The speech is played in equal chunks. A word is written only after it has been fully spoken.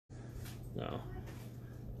No.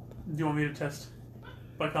 Do you want me to test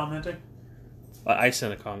by commenting? I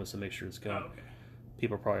sent a comment to make sure it's good. Oh, okay.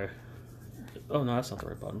 People probably... Oh, no, that's not the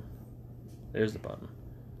right button. There's the button.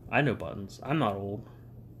 I know buttons. I'm not old.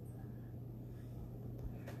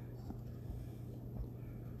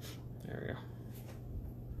 There we go.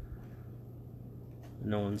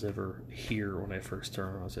 No one's ever here when I first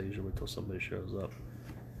turn on, so I usually wait till somebody shows up.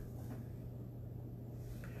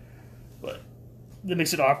 But that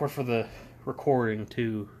makes it awkward for the recording,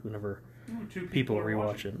 too, whenever people are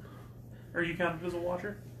rewatching. Are you counted as a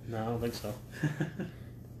watcher? No, I don't think so.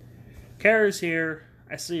 Kara's here.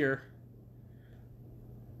 I see her.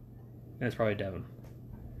 And it's probably Devin.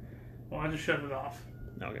 Well, I just shut it off.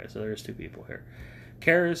 Okay, so there's 2 people here.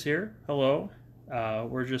 Kara's here. Hello.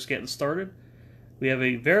 We're just getting started. We have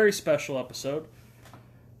a very special episode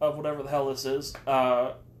of whatever the hell this is.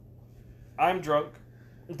 I'm drunk.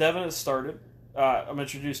 Devin has started. I'm going to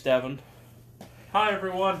introduce Devin. Hi,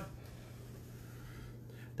 everyone.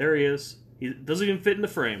 There he is. He doesn't even fit in the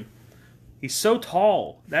frame. He's so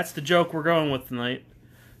tall. That's the joke we're going with tonight,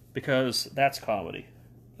 because that's comedy.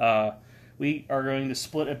 We are going to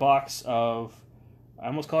split a box of, I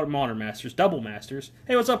almost called it Modern Masters, Double Masters.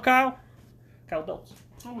 Hey, what's up, Kyle? Kyle Dells.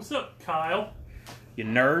 Oh, what's up, Kyle? You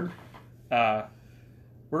nerd. We're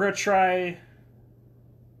going to try,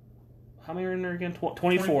 how many are in there again?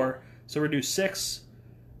 24. So we're going to do 6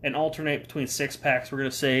 and alternate between 6 packs. We're going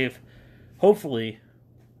to save, hopefully,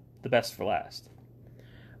 the best for last.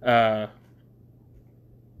 I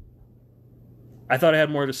thought I had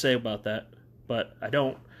more to say about that, but I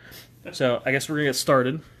don't. So I guess we're going to get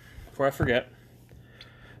started before I forget.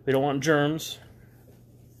 We don't want germs.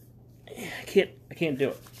 I can't do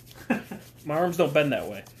it. My arms don't bend that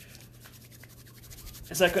way.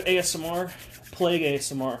 Is that good ASMR? Plague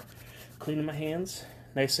ASMR. Cleaning my hands.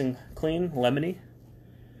 Nice and clean, lemony.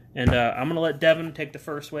 And I'm going to let Devin take the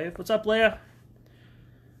first wave. What's up, Leia?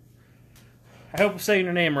 I hope I'm saying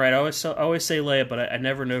your name right. I always say Leia, but I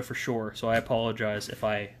never know for sure, so I apologize if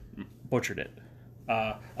I butchered it.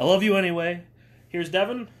 I love you anyway. Here's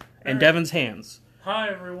Devin, and Devin's hands. Hi,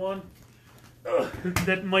 everyone.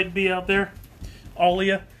 That might be out there.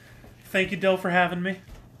 Alia. Thank you, Del, for having me.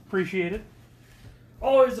 Appreciate it.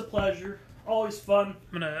 Always a pleasure. Always fun.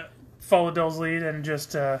 I'm going to follow Del's lead and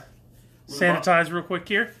just sanitize real quick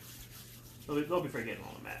here. Don't be forgetting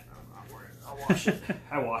on the mat. I'm not worried. I'll wash it.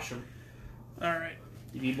 I wash them. All right.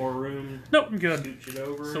 You need more room? Nope, I'm good. Scooch it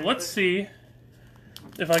over. So let's see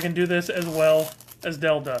if I can do this as well as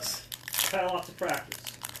Del does. Had lots of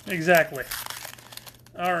practice. Exactly.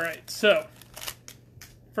 All right, so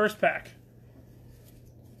first pack.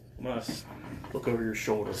 I'm going to look over your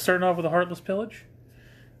shoulder. Starting off with a Heartless Pillage,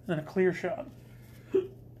 then a Clear Shot.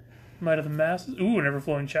 Might of the Masses. Ooh, an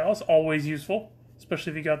Everflowing Chalice. Always useful,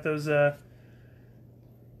 especially if you got those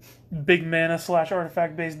big mana /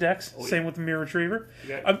 artifact based decks. Oh, yeah. Same with the Mirror Retriever.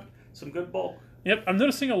 You got some good bulk. Yep, I'm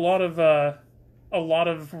noticing a lot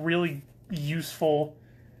of really useful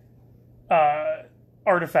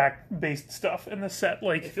artifact based stuff in this set.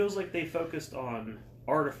 Like, it feels like they focused on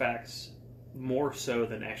artifacts more so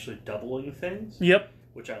than actually doubling things. Yep.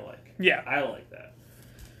 Which I like. Yeah. I like that.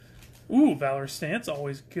 Ooh, Valor's Stance,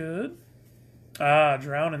 always good.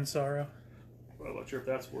 Drown in Sorrow. Well, I'm not sure if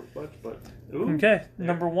that's worth much, but... Ooh, okay, there.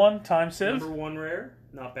 Number 1, Time Sieve. Number 1 rare,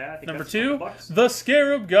 not bad. I think Number that's 2, the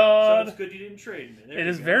Scarab God. So it's good you didn't trade me. It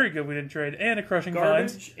is very good we didn't trade. And a Crushing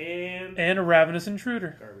Garbage Vines. And a Ravenous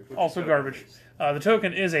Intruder. Garbage. Also garbage. The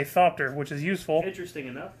token is a Thopter, which is useful. Interesting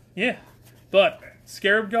enough. Yeah. But,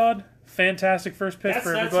 Scarab God, fantastic first pick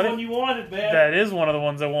for everybody. That's the one you wanted, man. That is one of the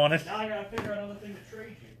ones I wanted. Now I gotta figure out another thing to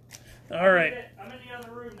trade you. Alright. I'm in the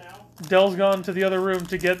other room now. Del's gone to the other room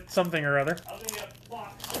to get something or other. I'll give you a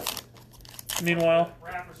box. Meanwhile...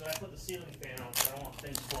 Wrappers, I put the ceiling fan on so I don't want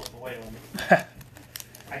things floating away on me.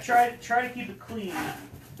 I try to keep it clean.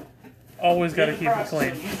 Always got to keep it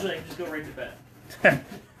clean. So usually I just go right to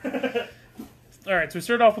bed. Alright, so we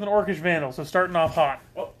start off with an Orcish Vandal, so starting off hot.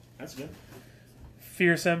 Oh, that's good.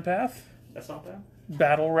 Fierce Empath. That's not bad.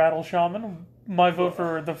 Battle Rattle Shaman. My vote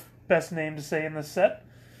for the best name to say in this set.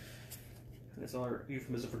 It's another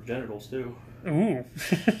euphemism for genitals, too. Ooh.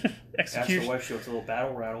 Ask the wife, she wants a little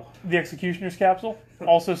battle rattle. The Executioner's Capsule.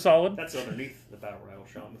 Also solid. That's underneath the battle rattle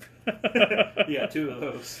shaman. Yeah, 2 of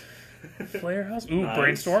those. Flare House. Ooh, Nice.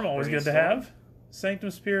 Brainstorm. Always good to Brainstorm. have.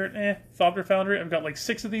 Sanctum Spirit. Thopter Foundry. I've got like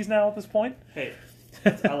 6 of these now at this point. Hey,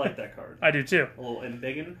 I like that card. I do too. A little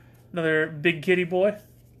embiggen. Another big kitty boy.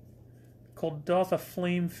 Called Doth a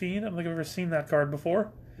Flame Fiend. I don't think I've ever seen that card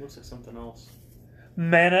before. Looks like something else.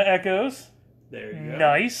 Mana Echoes. There you go.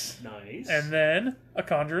 Nice. Nice. And then a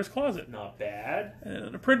Conjurer's Closet. Not bad. And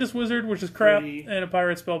an Apprentice Wizard, which is crap. Pretty. And a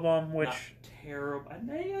Pirate Spellbomb, which... Not terrible. I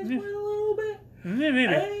may have played a little bit. Maybe.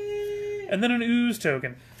 Hey. And then an Ooze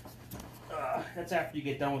token. That's after you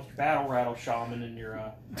get done with your Battle Rattle Shaman and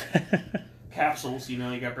your capsules. You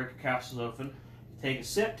know, you gotta break your capsules open. Take a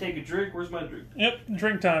sip, take a drink. Where's my drink? Yep,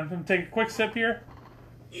 drink time. I'm gonna take a quick sip here.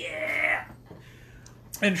 Yeah!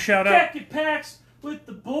 And shout out... Crackin Packs with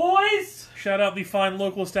the boys! Shout out the fine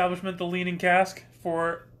local establishment, the Leaning Cask,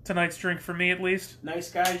 for tonight's drink for me, at least.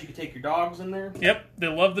 Nice guys. You can take your dogs in there. Yep, they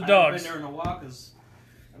love the I dogs. haven't been there in a while because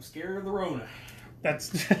I'm scared of the Rona.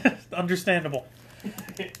 That's understandable.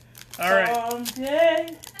 All right.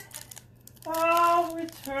 Someday I'll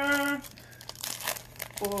return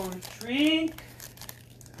for a drink.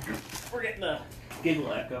 We're getting a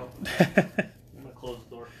giggle echo. I'm gonna close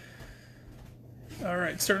the door. All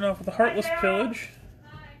right, starting off with the Heartless Pillage.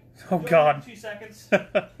 Oh, God. 2 seconds.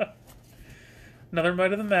 Another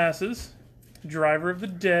Might of the Masses. Driver of the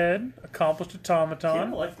Dead. Accomplished I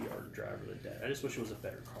Automaton. like the art of Driver of the Dead. I just wish it was a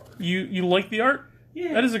better card. You like the art?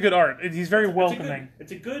 Yeah. That is a good art. He's very welcoming.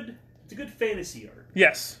 It's a good fantasy art.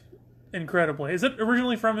 Yes. Incredibly. Is it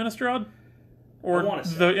originally from Innistrad? Or I wanna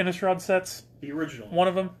say. the Innistrad sets? The original. One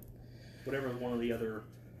of them? Whatever one of the other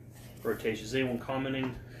rotations. Is anyone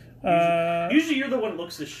commenting? Usually you're the one that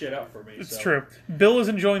looks this shit up for me. It's so. true. Bill is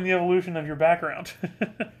enjoying the evolution of your background.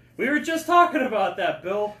 We were just talking about that,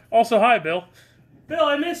 Bill. Also, hi, Bill. Bill,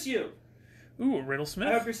 I miss you. Ooh, a Riddlesmith.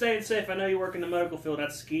 I hope you're staying safe. I know you work in the medical field.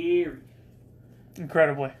 That's scary.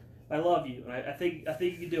 Incredibly. I love you. I think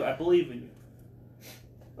you can do it. I believe in you.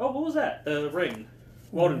 Oh, what was that? The ring.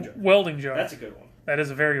 Welding jar. Welding jar. That's a good one. That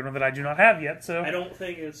is a very good one that I do not have yet, so... I don't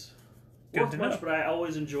think it's Good worth to much, know. but I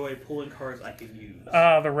always enjoy pulling cards I can use.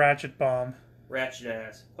 The Ratchet Bomb. Ratchet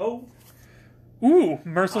ass. Oh. Ooh,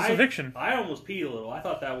 Merciless Eviction. I almost peed a little. I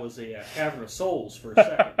thought that was a Cavern of Souls for a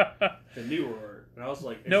second. The newer art. And I was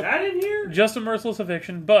like, is Nope. that in here? Just a Merciless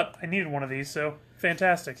Eviction, but I needed one of these, so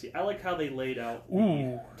fantastic. See, I like how they laid out Ooh.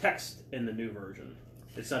 the text in the new version.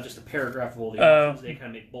 It's not just a paragraph of all the options. They kind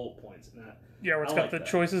of make bullet points. And that. Yeah, where it's I got like the that.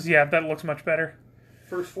 choices. Yeah, that looks much better.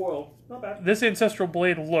 First foil. Not bad. This Ancestral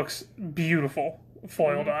Blade looks beautiful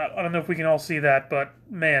foiled. I don't know if we can all see that, but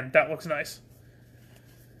man, that looks nice.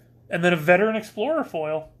 And then a Veteran Explorer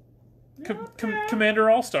foil. Commander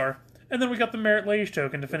All-Star. And then we got the Merit Lage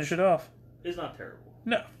token to finish it off. It's not terrible.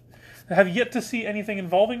 No. I have yet to see anything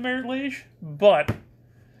involving Merit Lage, but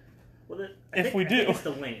Well, If I we do. think it's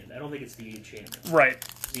the land. I don't think it's the enchantment. right.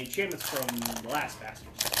 The enchantment's from the last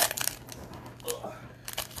Masters. Ugh.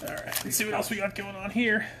 Alright, let's see what else we got going on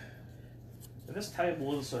here. And this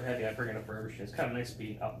table is so heavy, I bring it up for every shit. It's kind of nice to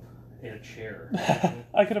be up in a chair.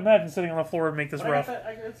 I could imagine sitting on the floor would make this But rough.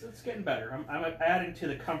 it's getting better. I'm adding to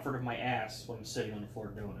the comfort of my ass when I'm sitting on the floor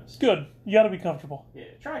doing this. Good. You gotta be comfortable. Yeah,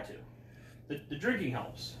 try to. The drinking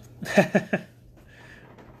helps.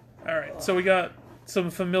 Alright, so we got some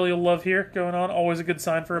familial love here going on. Always a good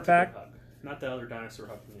sign for a pack. Hug. Not the other dinosaur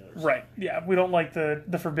hug from the others. Right. Yeah, we don't like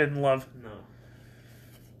the forbidden love. No.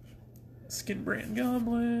 Skinbrand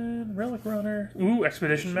Goblin, Relic Runner. Ooh,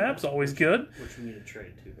 Expedition Maps, always good. Which we need to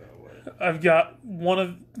trade too, by the way. I've got one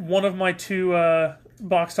of my two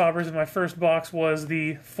box toppers in my first box was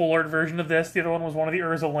the full art version of this. The other one was one of the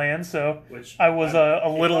Urza lands, so Which I was a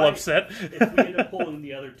little upset. If we end up pulling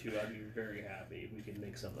the other two, I'd be very happy. We can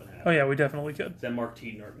make something happen. Oh yeah, we definitely could. That Mark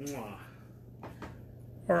Teton art. Mwah.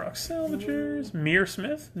 Auroch Salvagers, Mir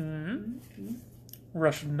Smith,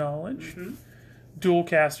 Rush of Knowledge, Dual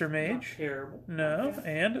Caster Not Mage, terrible. no,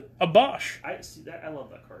 and a Bosch. I see that. I love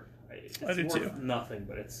that card. It's I do worth too. nothing,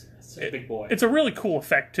 but it's a big boy. It's a really cool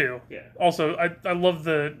effect too. Yeah. Also, I love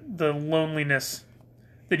the loneliness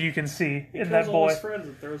that you can see He in kills that all boy. his friends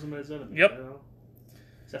and throws them at his enemies. Yep. You know?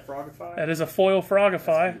 Is that Frogify? That is a foil Frogify,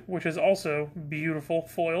 That's cute. which is also beautiful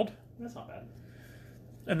foiled. That's not bad.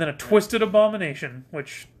 And then a Twisted Abomination,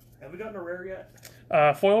 which Have we gotten a rare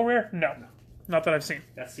yet? foil rare? No, not that I've seen.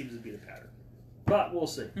 That seems to be the pattern. But we'll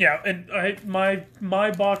see. Yeah, and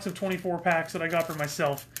my box of 24 packs that I got for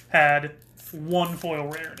myself had one foil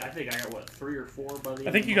rare in I it. think I got, what, 3 or 4 by the end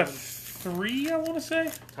I think of you the got month? 3, I want to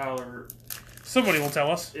say. Tyler... Somebody will tell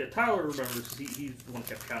us. Yeah, Tyler remembers, because he's the one who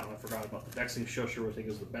kept counting. I forgot about the Vexing Shusher, which I think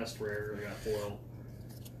is the best rare. I got foil.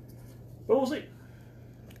 But we'll see.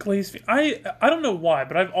 Glazed. I don't know why,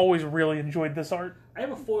 but I've always really enjoyed this art. I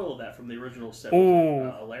have a foil of that from the original set. Ooh.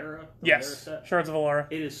 Alara? The Alara Yes, set. Shards of Alara.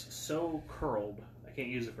 It is so curled. I can't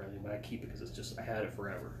use it for anything, but I keep it because it's just, I had it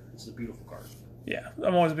forever. It's a beautiful card. Yeah,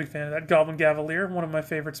 I'm always a big fan of that. Goblin Cavalier, one of my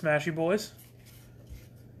favorite Smashy boys.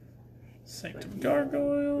 Sanctum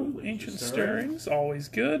Gargoyle, Ancient Stirrings, always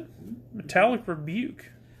good. Metallic Rebuke.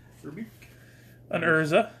 An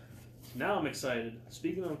Urza. Now I'm excited.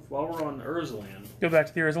 Speaking of, while we're on Urza land. Go back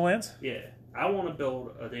to the Urza lands? Yeah. I want to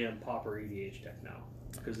build a damn Pauper EDH deck now.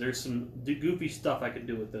 Because there's some goofy stuff I can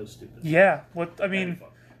do with those stupid. Yeah.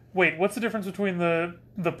 Wait, what's the difference between the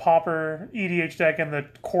Pauper EDH deck and the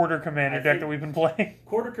Quarter Commander deck that we've been playing?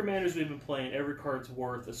 Quarter Commanders we've been playing, every card's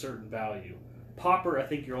worth a certain value. Pauper, I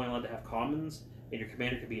think you're only allowed to have commons, and your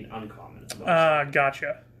commander can be an uncommon.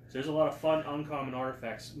 Gotcha. So there's a lot of fun uncommon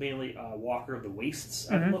artifacts, mainly Walker of the Wastes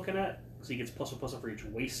I've been looking at. So he gets +1/+1 for each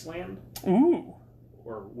wasteland. Ooh.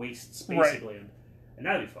 Or waste space land. And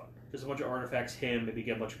that'd be fun. Just a bunch of artifacts, him, maybe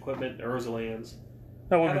get a bunch of equipment, Urza lands.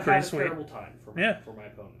 That would be pretty sweet. Have a terrible time for my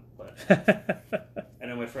opponent. But I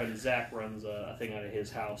know my friend Zach runs a thing out of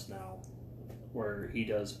his house now where he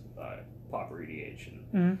does Pauper EDH.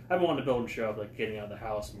 And I've been wanting to build and show up, like getting out of the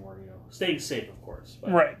house more, staying safe, of course.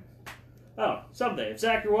 But, right. Oh, someday. If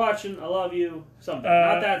Zach, you're watching, I love you. Someday.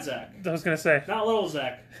 Not that Zach. I was going to say. Not little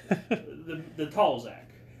Zach. the tall Zach.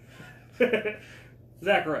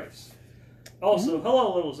 Zach Rice. Also,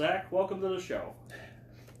 hello, little Zach. Welcome to the show.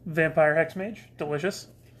 Vampire Hexmage. Delicious.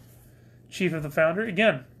 Chief of the Founder.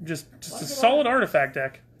 Again, just a solid artifact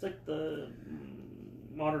deck. It's like the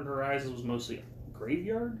Modern Horizons was mostly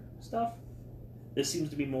graveyard stuff. This seems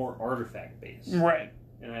to be more artifact-based. Right.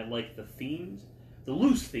 And I like the themes. The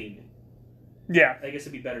loose theming. Yeah. I guess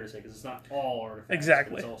it'd be better to say, because it's not all artifacts.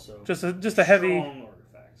 Exactly. It's also just a heavy... strong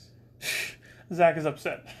artifacts. Zach is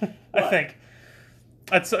upset. I think.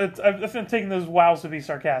 I've been taking those wows to be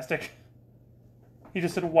sarcastic. He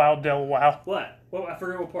just said wow, Del, wow. What? Well, I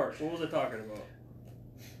forgot what part. What was I talking about?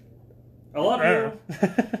 I love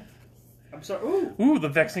you. I'm sorry. Ooh, the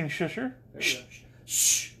Vexing Shusher.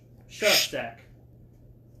 Shh. Shut up, Zach.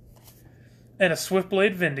 And a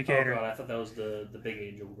Swiftblade Vindicator. Oh god, I thought that was the big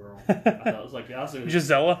angel girl. I thought it was like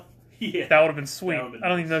Gisela? Yeah. That would have been sweet. I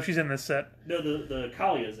don't even know if she's in this set. No, the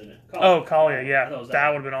Kalia's in it. Kalia, yeah. That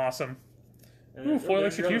would have been awesome. And ooh, Foil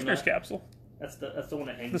Executioner's Capsule. That's the one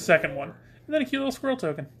that hangs. The second one. And then a cute little squirrel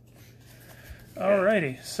token.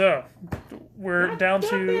 Alrighty, so we're down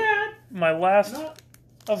to my last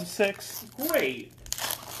of 6. Great.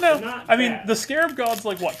 No, I mean, the Scarab God's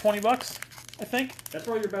like, what, $20? I think? That's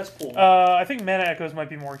probably your best pull. I think Mana Echoes might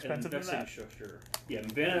be more expensive than that. Shusher. Yeah,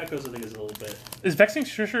 Mana Echoes I think is a little bit... Is Vexing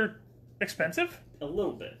Shusher expensive? A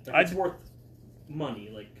little bit. Like, it's worth money,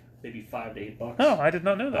 like maybe $5 to $8. Oh, I did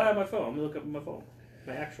not know that. I have my phone. I'm going to look up my phone.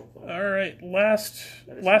 My actual phone. Alright, last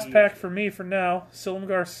pack for me for now.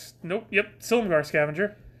 Silumgar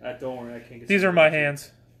Scavenger. Don't worry, I can't get... These are my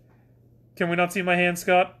hands. Can we not see my hands,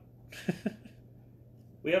 Scott?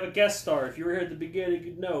 We have a guest star. If you were here at the beginning,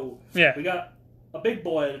 you'd know. Yeah. We got a big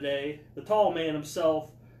boy today, the tall man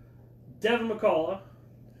himself, Devin McCullough,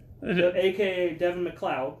 a.k.a. Devin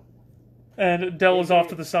McLeod. And Del is off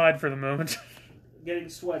to the side for the moment. Getting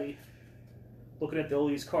sweaty. Looking at all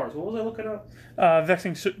these cards. What was I looking at?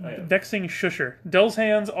 Vexing Shusher. Del's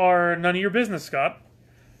hands are none of your business, Scott.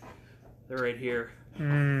 They're right here.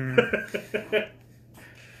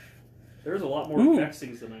 There's a lot more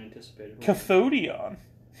Vexings than I anticipated. Cathodion.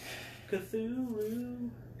 Cthulhu.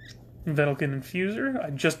 Vedelkin Infuser. I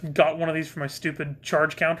just got one of these for my stupid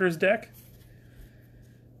charge counters deck.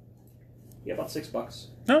 Yeah, about $6.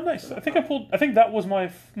 Oh, nice. I think that was my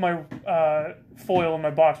foil in my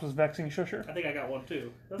box was Vexing Shusher. I think I got one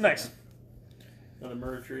too. That's nice. Okay. Another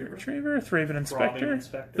Murder Retriever, Thraben Inspector.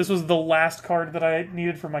 This was the last card that I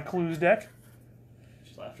needed for my Clues deck.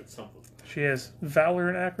 She's laughed at something. She is. Valor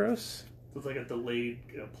and Akros. It's like a delayed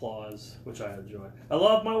applause, which I enjoy. I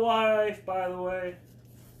love my wife, by the way.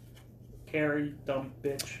 Carrie, dumb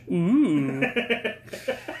bitch. Ooh.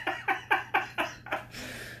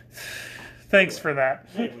 Thanks for that.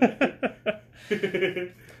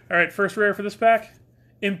 All right, first rare for this pack.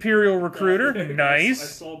 Imperial Recruiter. Nice. I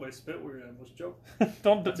saw my spit weird. I almost choked.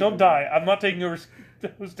 Don't die. I'm not taking over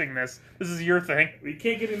hosting this. This is your thing. We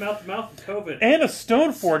can't give you mouth-to-mouth with COVID. And a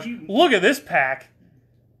Stoneforge. Look at this pack.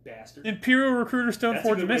 Bastard. Imperial Recruiter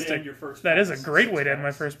Stoneforge Mystic. That is a great way to end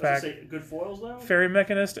my first pack. Good foils, though? Fairy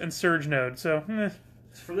Mechanist and Surge Node. So,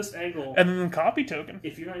 from this angle... And then copy token.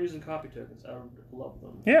 If you're not using copy tokens, I would love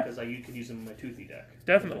them. Yeah. Because you can use them in my Toothy deck.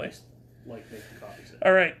 Definitely. I just like making copies.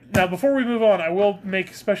 All right. Now, before we move on, I will make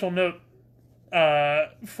a special note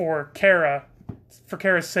for Kara, for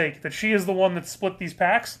Kara's sake, that she is the one that split these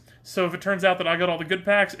packs. So if it turns out that I got all the good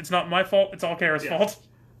packs, it's not my fault. It's all Kara's fault.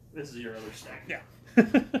 This is your other stack. Yeah.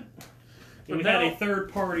 We had a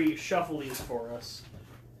third party shuffle these for us.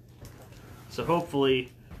 So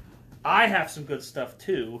hopefully I have some good stuff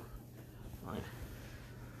too.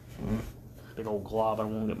 big old glob. I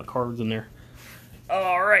don't want to get my cards in there.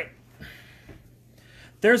 All right.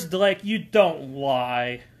 There's like, you don't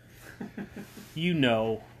lie. You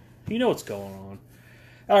know what's going on.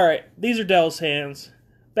 All right, these are Dell's hands.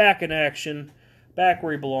 Back in action. Back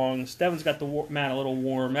where he belongs. Devin's got the mat a little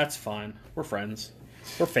warm. That's fine. We're friends.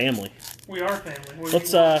 We're family. We are family. Whether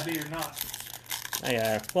Let's, you want to be or not.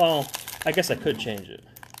 Yeah, well, I guess I could change it.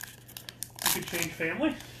 You could change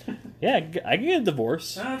family? Yeah, I could get a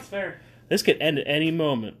divorce. No, that's fair. This could end at any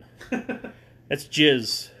moment. That's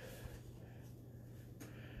jizz.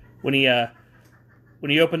 When he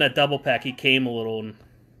opened that double pack, he came a little, and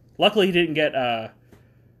luckily he didn't get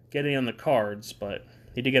any on the cards, but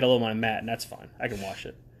he did get a little on my mat, and that's fine. I can wash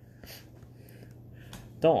it.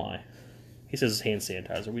 Don't lie. He says it's hand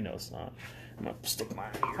sanitizer. We know it's not. I'm gonna stick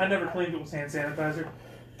mine here. I never claimed it was hand sanitizer.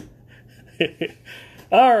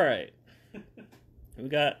 All right. We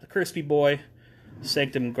got the Crispy Boy,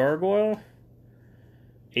 Sanctum Gargoyle,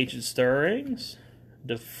 Ancient Stirrings,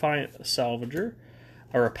 Defiant Salvager,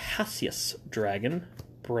 a Rapacious Dragon,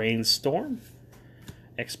 Brainstorm,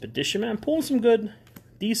 Expedition Man. Pulling some good,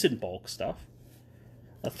 decent bulk stuff.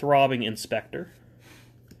 A Throbbing Inspector,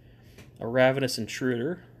 a Ravenous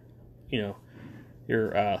Intruder. You know,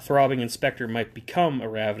 your Throbbing Inspector might become a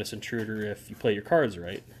Ravenous Intruder if you play your cards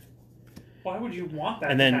right. Why would you want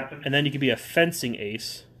that to happen? And then you could be a Fencing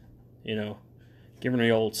Ace, you know, giving the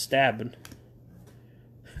old stabbing.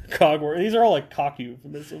 Cogwork. These are all like cocky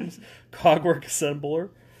euphemisms. Cogwork Assembler.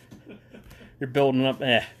 You're building up.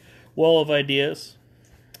 Well of ideas.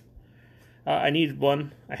 I needed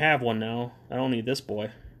one. I have one now. I don't need this boy.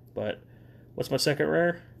 But what's my second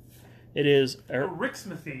rare? It is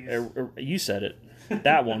Erixmathes. You said it.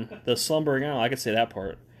 That one. The Slumbering Owl. I could say that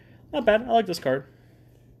part. Not bad. I like this card.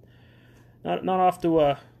 Not off to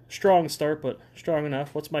a strong start, but strong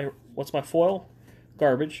enough. What's my foil?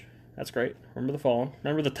 Garbage. That's great. Remember the Fallen.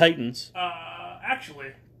 Remember the Titans.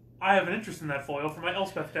 Actually, I have an interest in that foil for my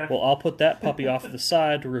Elspeth deck. Well, I'll put that puppy off to the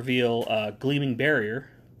side to reveal Gleaming Barrier,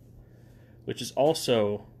 which is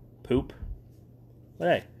also poop. But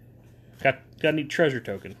hey, got a neat treasure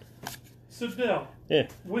token. So, Dell, yeah.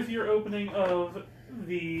 With your opening of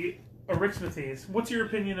the Erixmathes, what's your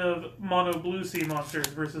opinion of mono blue sea monsters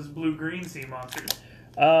versus blue green sea monsters?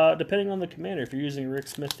 Depending on the commander, if you're using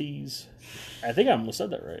Erixmathes, I think I almost said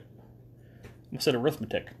that right. I said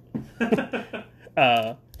arithmetic. He's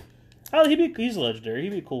a legendary.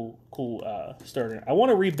 He'd be a cool starter. I want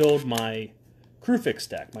to rebuild my Crewfix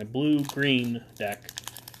deck, my blue-green deck.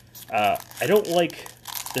 I don't like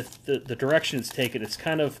the direction it's taken. It's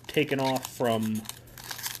kind of taken off from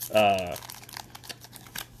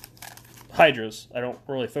Hydras. I don't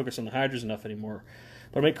really focus on the Hydras enough anymore.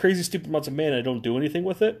 But I make crazy stupid amounts of mana and I don't do anything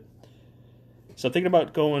with it. So I'm thinking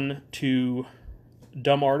about going to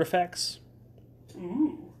dumb artifacts.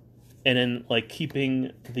 Ooh. And then like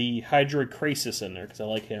keeping the Hydroid Krasis in there because I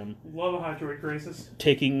like him. Love a Hydroid Krasis.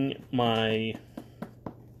 Taking my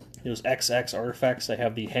those XX artifacts. I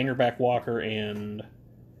have the Hangerback Walker and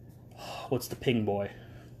what's the ping boy?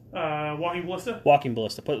 Walking Ballista? Walking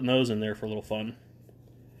Ballista. Putting those in there for a little fun.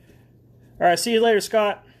 Alright, see you later,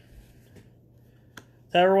 Scott.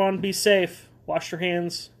 Tell everyone, be safe. Wash your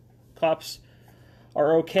hands. Cops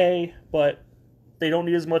are okay, but they don't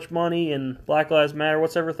need as much money, and Black Lives Matter.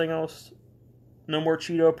 What's everything else? No more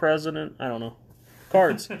Cheeto president? I don't know.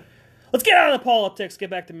 Cards. Let's get out of the politics, get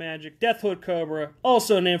back to Magic. Deathhood Cobra,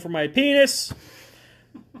 also named for my penis.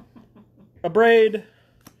 A braid.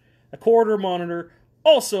 A quarter monitor,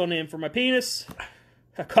 also named for my penis.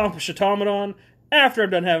 Accomplished automaton, after I'm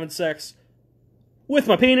done having sex with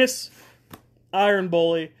my penis. Iron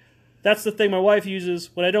Bully. That's the thing my wife uses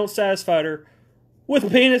when I don't satisfy her with my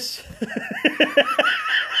penis.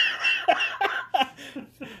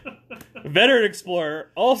 Veteran Explorer,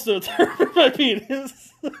 also termed for my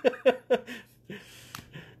penis.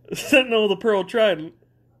 Sentinel of the Pearl Trident.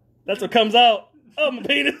 That's what comes out of my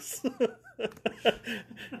penis.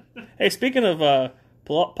 Hey, speaking of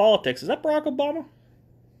politics, is that Barack Obama?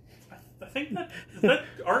 I think that is that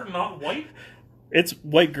art not white? It's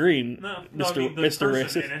white-green. No, Mr. I mean the Mr.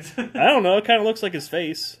 person Racist. in it. I don't know. It kind of looks like his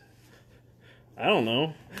face. I don't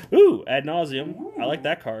know. Ooh, Ad Nauseum. Ooh. I like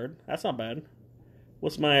that card. That's not bad.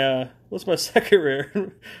 What's my second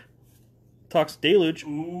rare? Toxic Deluge.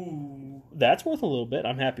 Ooh. That's worth a little bit.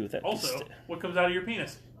 I'm happy with that. Also, what comes out of your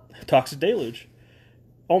penis? Toxic Deluge.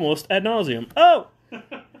 Almost Ad Nauseum. Oh!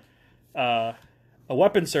 A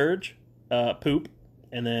Weapon Surge. Poop.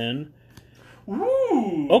 And then...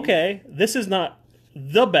 Ooh! Okay, this is not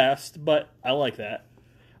the best, but I like that.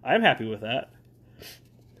 I'm happy with that.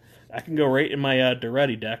 I can go right in my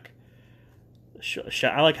Duretti deck.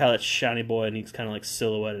 I like how that shiny boy and he's kind of like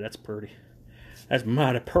silhouetted. That's pretty. That's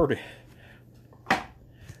mighty pretty. I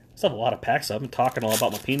still have a lot of packs. I've been talking all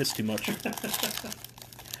about my penis too much.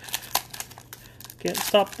 Can't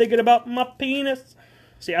stop thinking about my penis.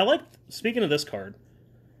 See, speaking of this card,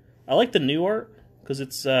 I like the new art because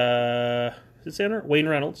it's Wayne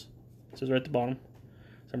Reynolds. It says right at the bottom.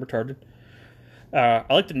 I'm retarded. I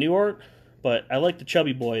like the new art, but I like the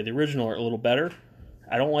chubby boy, the original art, a little better.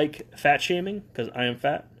 I don't like fat shaming because I am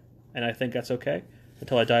fat, and I think that's okay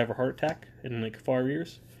until I die of a heart attack in like 5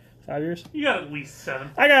 years. 5 years? You got at least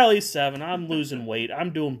 7. I got at least 7. I'm losing weight.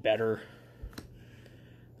 I'm doing better.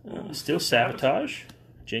 Still Sabotage.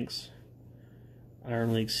 Jinx.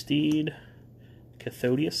 Iron League Steed.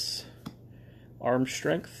 Cathodius. Arm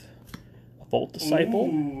Strength. A Volt Disciple.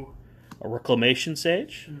 Ooh. A Reclamation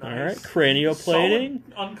Sage. Nice. Alright. Cranioplating.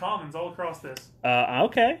 Solid uncommons all across this.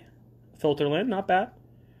 Okay. Filterland, not bad.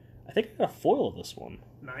 I think I got a foil of this one.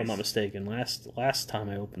 Nice. If I'm not mistaken. Last time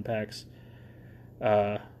I opened packs.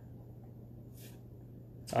 I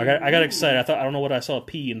got excited. I don't know what I saw a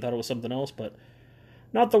P and thought it was something else, but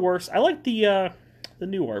not the worst. I like the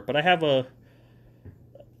new art, but I have the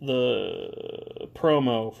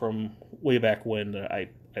promo from way back when that I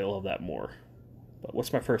love that more. But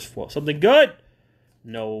what's my first foil? Something good?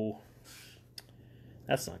 No.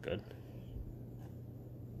 That's not good.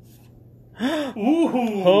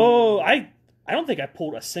 Ooh. Oh, I don't think I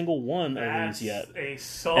pulled a single one of these yet. A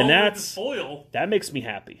solid foil. That makes me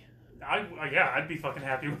happy. I'd be fucking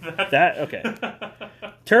happy with that. Okay.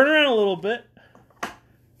 Turn around a little bit.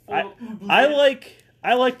 I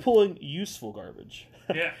like pulling useful garbage.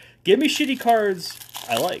 Yeah. Give me shitty cards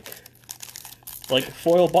I like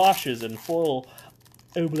foil Bosches and foil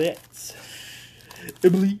Oblettes.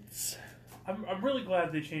 I'm really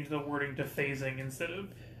glad they changed the wording to phasing instead of.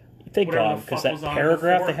 Thank God, because that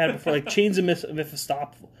paragraph they had before, like Chains of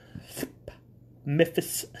Mephistopheles.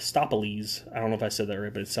 I don't know if I said that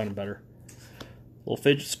right, but it sounded better. A little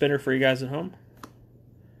fidget spinner for you guys at home.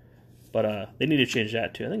 But they need to change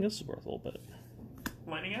that too. I think this is worth a little bit.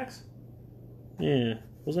 Lightning Axe? Yeah.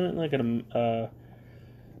 Wasn't it like a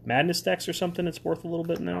Madness Dex or something it's worth a little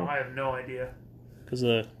bit now? Oh, I have no idea. Because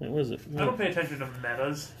what is it? I don't pay attention to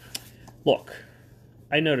metas. Look,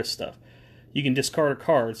 I noticed stuff. You can discard a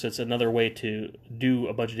card, so it's another way to do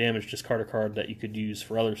a bunch of damage. Discard a card that you could use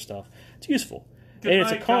for other stuff. It's useful. Good and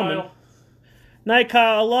night, it's a common. Kyle. Night,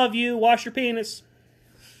 Kyle. I love you. Wash your penis.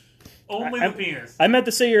 Only the penis. I meant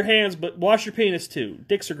to say your hands, but wash your penis too.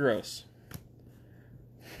 Dicks are gross.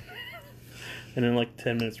 And in like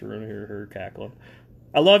 10 minutes, we're going to hear her cackling.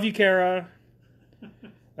 I love you, Kara.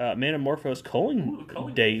 Manamorphose Culling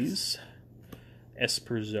Days.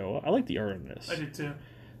 Esperzoa. I like the art on this. I did too.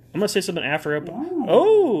 I'm going to say something after it.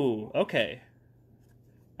 Oh, okay.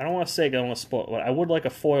 I don't want to say I don't want to spoil it. I would like a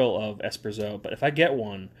foil of Esperzoa, but if I get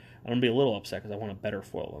one, I'm going to be a little upset because I want a better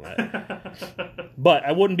foil than that. But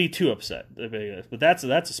I wouldn't be too upset. But that's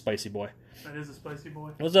a spicy boy. That is a spicy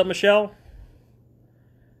boy. What's up, Michelle?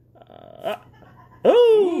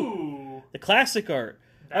 Ooh! The classic art.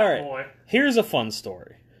 All right. Boy. Here's a fun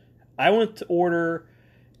story. I went to order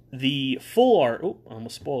the full art. Oh, I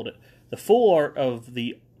almost spoiled it. The full art of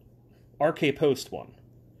the RK Post one.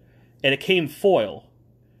 And it came foil.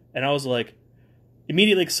 And I was like,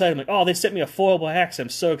 immediately excited. I'm like, oh, they sent me a foil by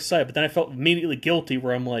accident. I'm so excited. But then I felt immediately guilty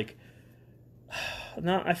where I'm like,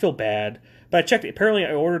 no, I feel bad. But I checked it. Apparently,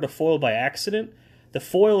 I ordered a foil by accident. The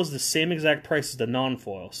foil is the same exact price as the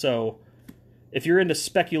non-foil. So, if you're into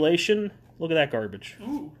speculation, look at that garbage.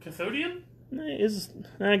 Ooh, Cathodian?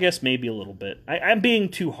 I guess maybe a little bit. I'm being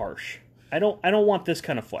too harsh. I don't want this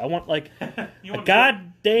kind of foil. I want like a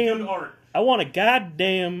goddamn art. I want a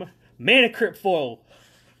goddamn Mana Crypt foil.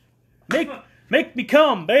 Make me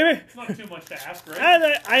come, baby. It's not too much to ask,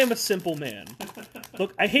 right? I am a simple man.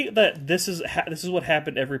 Look, I hate that this is what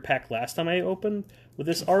happened every pack last time I opened with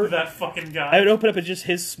this art. That fucking guy. I would open up and just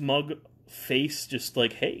his smug face, just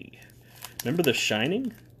like, hey, remember The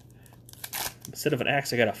Shining? Instead of an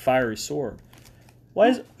axe, I got a fiery sword.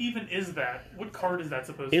 Why even is that? What card is that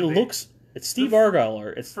supposed to be? It's Steve Argyle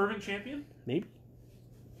art. It's Fervent Champion? Maybe.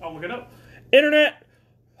 I'll look it up. Internet!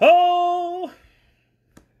 Oh!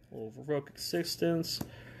 Overvoke Existence.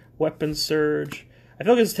 Weapon Surge. I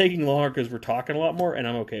feel like it's taking longer because we're talking a lot more, and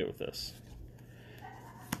I'm okay with this.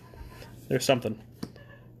 There's something.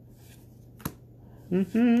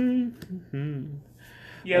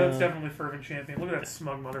 Yeah, that's definitely Fervent Champion. Look at that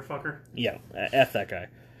smug motherfucker. Yeah, F that guy.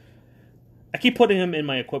 I keep putting him in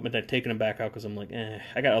my equipment. I've taken him back out because I'm like,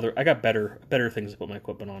 I got better things to put my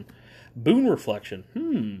equipment on. Boon Reflection.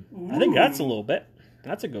 I think that's a little bit.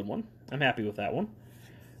 That's a good one. I'm happy with that one.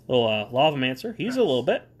 Little Lavamancer. He's a little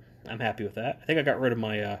bit. I'm happy with that. I think I got rid of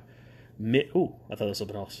my mid... Ooh, I thought it was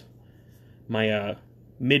something else. My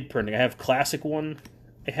mid printing. I have classic one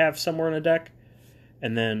I have somewhere in a deck.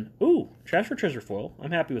 And then, ooh, Trash for Treasure foil.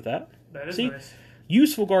 I'm happy with that. That is See? nice.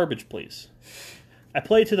 Useful garbage, please. I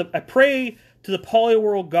pray to the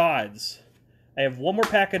Polyworld gods. I have one more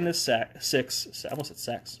pack in this six. I almost said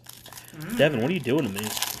sex. Devin, what are you doing to me?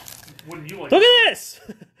 Wouldn't you like Look at this!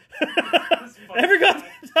 Every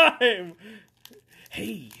Every time!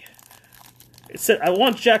 Hey. It said, I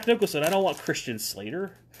want Jack Nicholson. I don't want Christian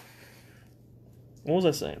Slater. What was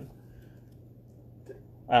I saying?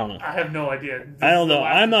 I don't know. I have no idea. I don't know.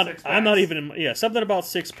 I'm not even... Yeah, something about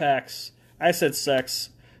 6 packs. I said sex.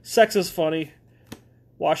 Sex is funny.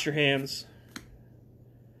 Wash your hands.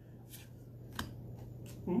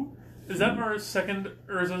 Ooh. Is that our second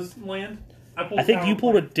Urza's land? I think you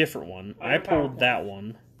pulled a different one. I pulled that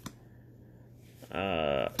one.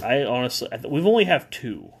 I honestly... we've only have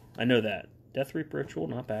 2. I know that. Death Reap Ritual,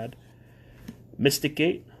 not bad. Mystic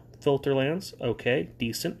Gate. Filter lands. Okay,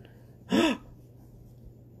 decent. Oh,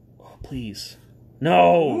 please.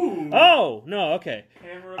 No! Ooh. Oh! No, okay.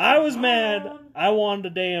 I was mad. I wanted a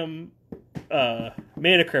damn...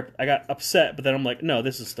 Mana Crypt. I got upset, but then I'm like, no,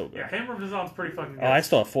 this is still good. Yeah, Hammer of Design's pretty fucking good. Oh, I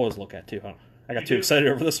still have foils to look at too, huh? I got too excited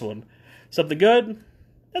over this one. Something good?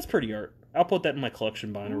 That's pretty art. I'll put that in my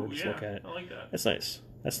collection binder. We'll just look at it. I like that. That's nice.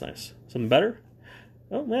 That's nice. Something better?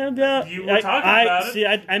 Oh, man. You were talking about it. See,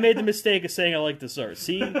 I made the mistake of saying I like this art.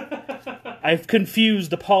 See? I've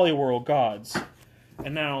confused the Polyworld gods.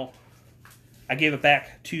 And now I gave it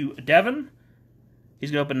back to Devin.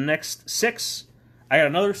 He's going to open the next 6. I got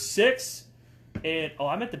another 6. And,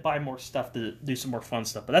 I meant to buy more stuff to do some more fun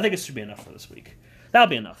stuff. But I think it should be enough for this week. That'll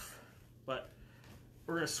be enough. But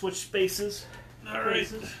we're going to switch spaces. All right.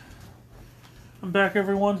 I'm back,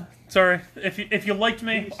 everyone. Sorry. If you liked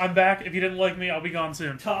me, I'm back. If you didn't like me, I'll be gone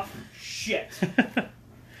soon. Tough shit.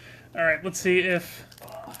 All right, let's see if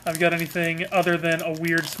I've got anything other than a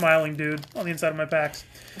weird smiling dude on the inside of my packs.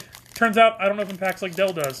 Turns out I don't open packs like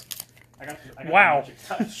Dell does. I got Wow. Magic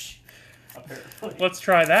Touch, apparently. Let's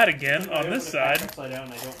try that again on this side. Upside down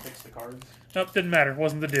and I don't fix the cards. Nope, didn't matter.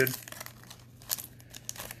 Wasn't the dude.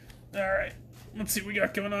 All right. Let's see what we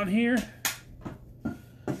got going on here.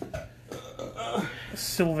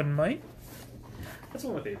 Sylvan Might. That's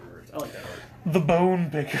one of my favorite words. I like that word. The Bone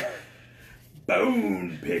Picker.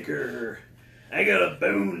 Bone Picker. I got a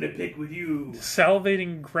bone to pick with you.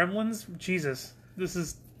 Salivating Gremlins? Jesus. This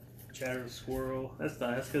is... Chatter Squirrel. That's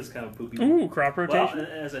because it's kind of poopy. Ooh, Crop Rotation. Well,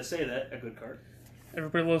 as I say that, a good card.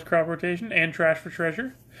 Everybody loves Crop Rotation and Trash for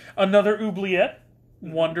Treasure. Another Oubliette.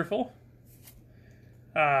 Wonderful.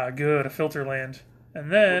 Ah, good. A Filter Land. And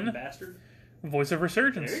then... Bastard. Voice of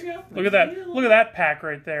Resurgence. There you go. Look at that. Look at that pack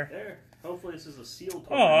right there. There. Hopefully this is a sealed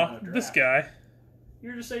token. Aw, this guy. You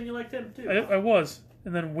were just saying you liked him too. I was.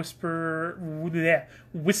 And then Whisperer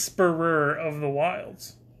of the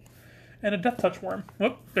Wilds. And a Death Touch Worm.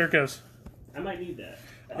 Whoop, there it goes. I might need that.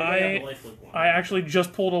 I have a lifelink one. I actually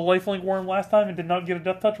just pulled a Lifelink Worm last time and did not get a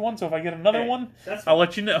Death Touch one, so if I get another one, I'll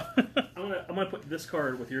let you know. I'm gonna put this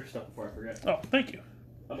card with your stuff before I forget. Oh, thank you.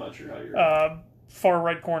 I'm not sure how you're... far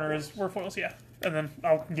right corner is where foils, yeah. And then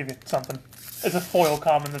I'll give you something. It's a foil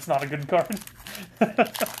common that's not a good card.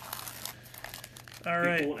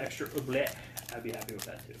 Alright. An extra oublet. I'd be happy with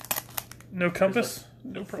that too. No compass?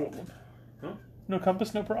 No problem. Huh? No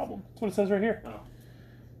compass? No problem. That's what it says right here. Oh.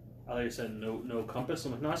 I thought you said no compass.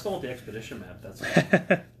 I'm like, no, I still want the expedition map. That's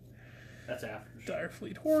that's after.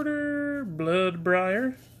 Direfleet Hoarder,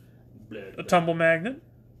 Bloodbriar, a Tumble Magnet.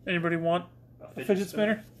 Anybody want a fidget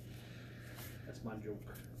spinner? That's my joke.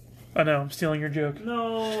 I know, I'm stealing your joke.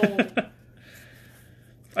 No.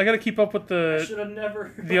 I gotta keep up with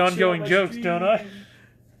the ongoing jokes, don't I?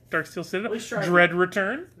 Darksteel Citadel. Dread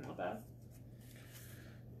Return. Not bad.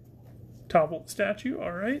 Toppled Statue,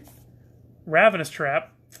 alright. Ravenous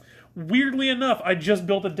Trap. Weirdly enough, I just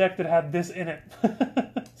built a deck that had this in it.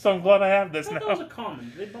 So I'm glad I have this now. That was a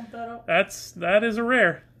common. Did they bump that up? That is a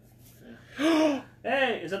rare. Yeah.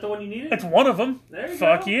 Hey, is that the one you needed? It's one of them. There you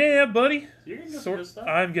Fuck go. yeah, buddy. You're getting some good stuff.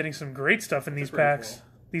 I'm getting some great stuff in these packs. Foil.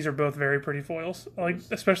 These are both very pretty foils. I like,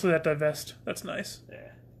 especially that Divest. That's nice.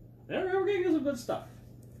 Yeah. We're getting some good stuff.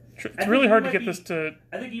 It's really hard to get this to...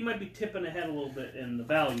 I think you might be tipping ahead a little bit in the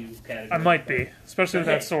value category. I might be, especially with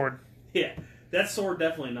that sword. Yeah, that sword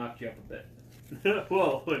definitely knocked you up a bit.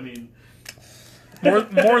 Well, I mean...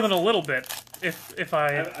 more than a little bit. If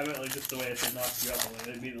I meant like just the way I said knocked you up, I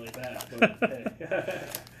didn't mean like that. But,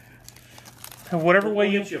 hey. Whatever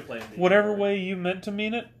way you meant to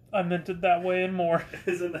mean it, I meant it that way and more.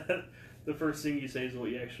 Isn't The first thing you say is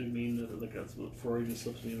what you actually mean. Like that's what Freud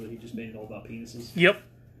slips me, that he just made it all about penises. Yep.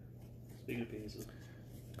 Speaking of penises.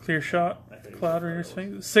 Clear shot. Cloud reader's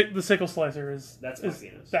finger. The sickle slicer is... That's my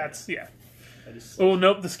penis. That's, yeah. Oh,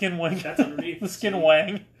 nope, the skin wang. That's underneath. The skin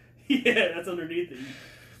wang. Yeah, that's underneath it.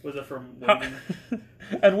 Was it from wanging?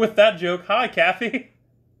 And with that joke, hi, Kathy.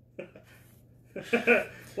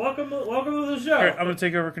 welcome to the show. All right, I'm going to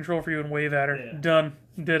take over control for you and wave at her. Yeah. Done.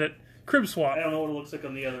 Did it. Crib swap. I don't know what it looks like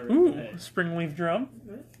on the other end. Ooh, springleaf drum.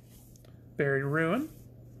 Buried ruin.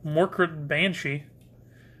 Morkrit banshee.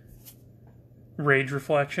 Rage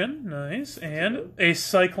reflection. Nice. And a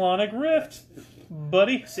cyclonic rift.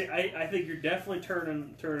 Buddy. See, I think you're definitely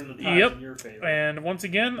turning the tides in your favor. And once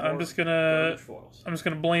again, I'm just gonna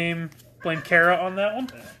blame Kara on that one.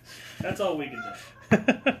 Yeah. That's all we can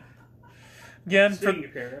do. Again,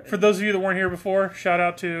 for those of you that weren't here before, shout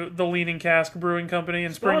out to the Leaning Cask Brewing Company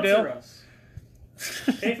in Springdale. Us.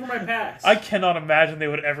 Pay for my packs. I cannot imagine they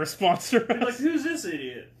would ever sponsor us. Like, who's this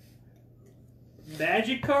idiot?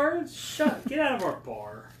 Magic cards? Get out of our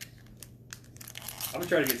bar. I'm gonna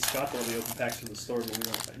try to get Scott to let me open packs from the store, but we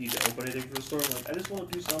don't need to open anything from the store. I'm like, I just want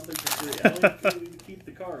to do something for free. I don't want to keep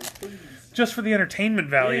the cards, please. Just for the entertainment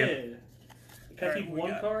value. Yeah. Can I keep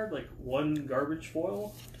one card? Like one garbage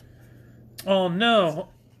foil? Oh no.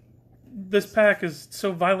 This pack is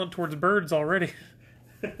so violent towards birds already.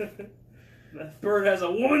 That bird has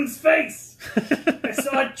a woman's face! I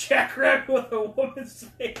saw a jackrabbit with a woman's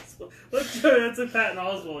face. That's a Patton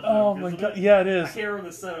Oswalt joke. Oh my god, yeah, it is. I can't remember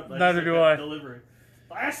the setup. Neither do I. Delivery.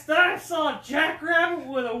 Last time I saw a jackrabbit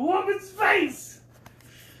with a woman's face!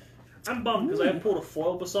 I'm bummed because I pulled a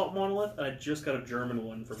foil basalt monolith and I just got a German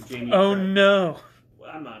one from Jamie. Oh no.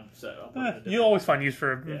 I'm not upset. You always find use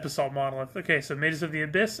for a basalt monolith. Okay, so Mages of the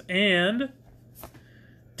Abyss and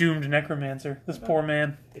Doomed Necromancer. This poor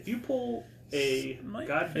man. If you pull a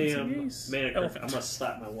goddamn mana crypt, I'm gonna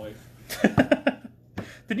slap my wife.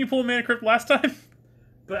 Didn't you pull a mana crypt last time?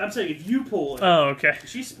 But I'm saying if you pull it, oh okay.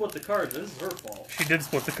 She split the cards. This is her fault. She did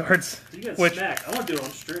split the cards. You got smacked. I want to do it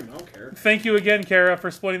on stream. I don't care. Thank you again, Kara, for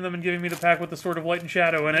splitting them and giving me the pack with the Sword of Light and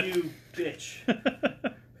Shadow in it. You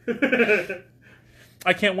bitch.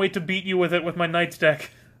 I can't wait to beat you with it with my Knights deck.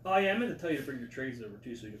 Oh yeah, I meant to tell you to bring your trades over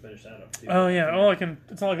too, so you can finish that up too. Oh yeah. Oh,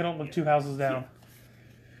 it's not like I don't live 2 houses down.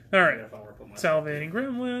 All right. Salivating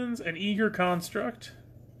Gremlins, an Eager Construct,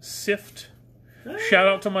 Sift. Shout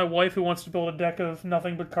out to my wife who wants to build a deck of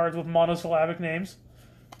nothing but cards with monosyllabic names.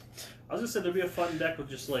 I was gonna say there'd be a fun deck with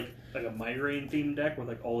just like a migraine themed deck with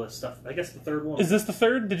like all this stuff. I guess the third one. Is this the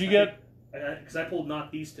third? Did you get? Because I pulled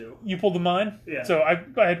not these two. You pulled the mine? Yeah. So I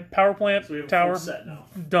had Power Plant, so we have Tower. A full set now.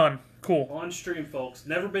 Done. Cool. On stream, folks.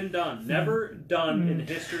 Never been done. Never done in the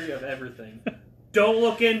history of everything. Don't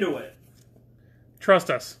look into it. Trust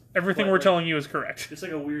us. Everything we're telling you is correct. It's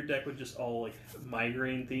like a weird deck with just all like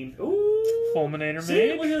migraine themed. Ooh. Fulminator See,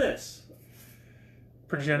 Mage. look at this.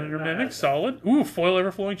 Progenitor Mimic, solid. Ooh, foil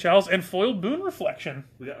Everflowing Chalice and foil Boon Reflection.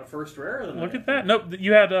 We got a first rare. Look at that. Nope,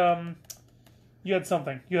 you had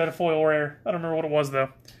something. You had a foil rare. I don't remember what it was though.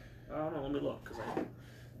 I don't know. Let me look because I'm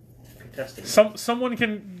contesting. Someone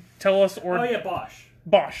can tell us or. Oh yeah, Bosch.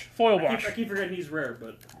 Bosch, foil Bosch. I keep forgetting he's rare,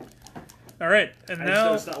 but. All right, and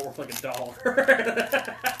now it's not worth like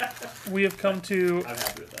 $1. We have come to. I'm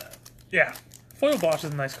happy with that. Yeah, foil Bosch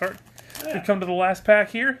is a nice card. Yeah. We've come to the last pack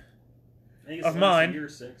here of mine, year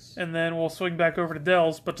 6. And then we'll swing back over to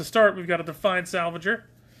Dell's. But to start, we've got a Defiant Salvager.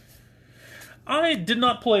 I did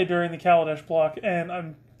not play during the Kaladesh block, and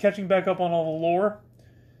I'm catching back up on all the lore.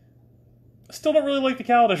 Still don't really like the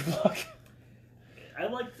Kaladesh block. I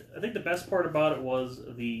think the best part about it was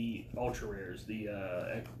the ultra rares,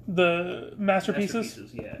 the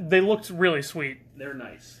masterpieces. Yeah, they looked really sweet. They're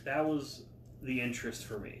nice. That was the interest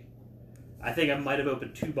for me. I think I might have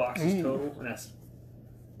opened 2 boxes total, and that's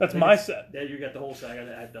my set. Yeah, you got the whole set. I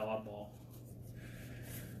had the oddball.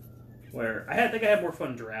 Where I think I had more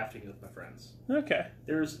fun drafting with my friends. Okay.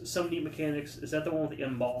 There's some neat mechanics. Is that the one with the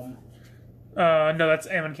embalm? No, that's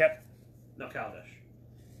Amonkhet. No, Kaladesh.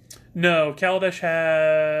 No, Kaladesh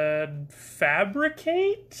had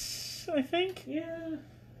Fabricate, I think? Yeah.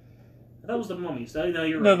 That was the mummies. No,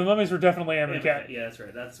 you're right. No, the mummies were definitely Amonkhet. Yeah, that's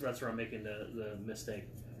right. That's where I'm making the mistake.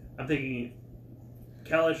 I'm thinking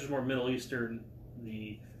Kaladesh is more Middle Eastern,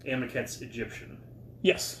 the Amonkhet's Egyptian.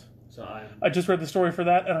 Yes. So I just read the story for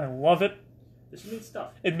that, and I love it. It's neat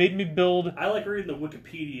stuff. It made me build... I like reading the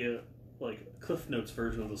Wikipedia, like, Cliff Notes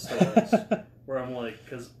version of the stories, where I'm like,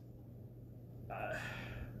 because...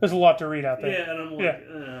 there's a lot to read out there. Yeah, and I'm like,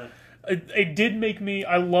 It did make me...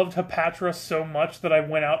 I loved Hepatra so much that I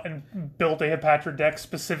went out and built a Hepatra deck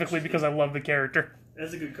specifically because I love the character.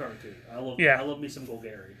 That's a good card too. I love me some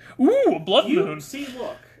Golgari. Ooh, a Blood Moon. See,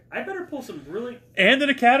 look, I better pull some really and an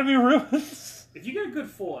Academy of Ruins. If you get a good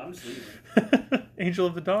full, I'm just leaving. Angel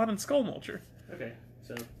of the Dawn and Skull Mulcher. Okay,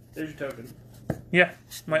 so there's your token. Yeah,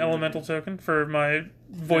 my elemental token for my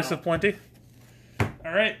Voice of Plenty.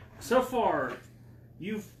 All right. So far,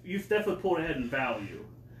 you've definitely pulled ahead in value.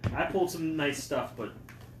 I pulled some nice stuff, but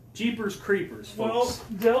Jeepers Creepers, folks.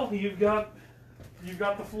 Well, Del, you've got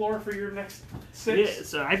the floor for your next 6. Yeah,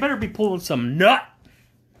 so I better be pulling some nut,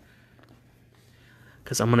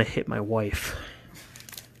 because I'm gonna hit my wife.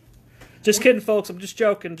 Just kidding, folks. I'm just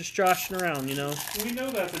joking, just joshing around, you know. We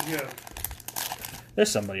know that's a joke.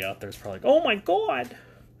 There's somebody out there that's probably like, oh my god,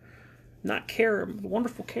 not Kara, the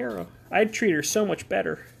wonderful Kara. I'd treat her so much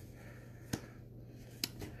better.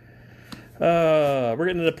 We're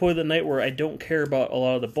getting to the point of the night where I don't care about a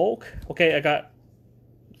lot of the bulk. Okay, I got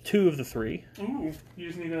 2 of the 3. Ooh, you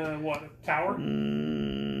just need a tower?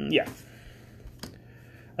 Yeah.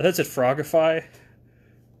 I thought it said Frogify.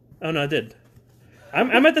 Oh no, I did.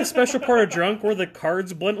 I'm at the special part of Drunk where the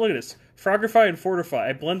cards blend. Look at this. Frogify and Fortify.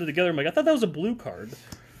 I blended together. I'm like, I thought that was a blue card.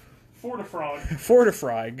 Fortifrog.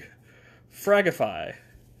 Fortifrog. Fragify.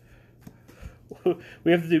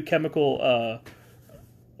 We have to do chemical,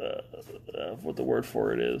 what the word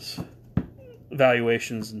for it is.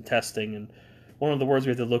 Evaluations and testing. And one of the words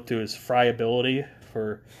we have to look to is friability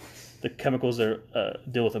for the chemicals that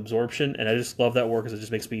deal with absorption. And I just love that word because it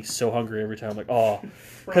just makes me so hungry every time. I'm like, oh.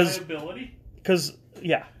 Friability? Because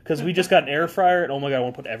we just got an air fryer, and oh my god, I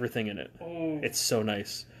want to put everything in it. Oh. It's so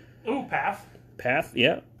nice. Oh, Path. Path,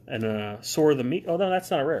 yeah. And Sword of the Meek. Oh, no,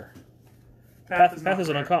 that's not a rare. Path is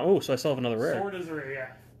an uncommon. Oh, so I still have another rare. Sword is rare,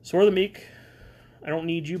 yeah. Sword of the Meek. I don't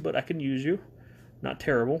need you, but I can use you. Not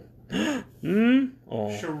terrible. Oh.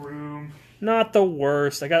 Sharoom. Not the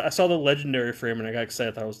worst. I saw the legendary frame, and I got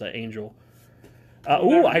excited. I thought it was that angel.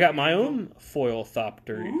 I got my own foil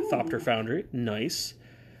Thopter Foundry. Nice.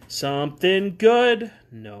 Something good?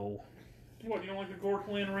 No. What, you don't like the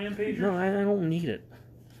Gorkland Rampager? No, I don't need it.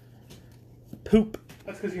 Poop.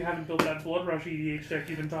 That's because you haven't built that Blood Rush EDH deck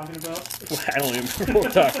you've been talking about. Well, I don't even remember what we're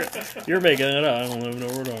talking about. You're making it up. I don't even know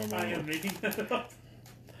what we're talking about. I am making it up.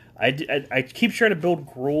 I keep trying to build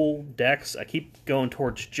Gruul decks. I keep going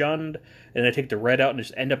towards Jund, and I take the red out and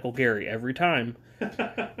just end up Golgari every time.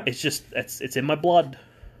 It's just, it's in my blood.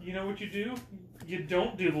 You know what you do? You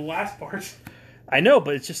don't do the last part. I know,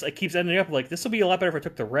 but it's just, it keeps ending up like, this will be a lot better if I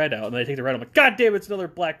took the red out. And then I take the red, I'm like, god damn, it's another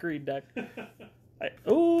black-green deck.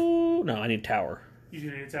 No, I need tower. You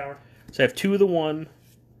do need a tower. So I have 2 of the one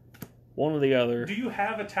of the other. Do you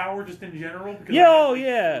have a tower just in general? Because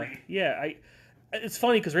Yeah. It's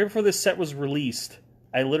funny, because right before this set was released,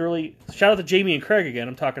 I literally, shout out to Jamie and Craig again,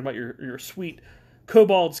 I'm talking about your sweet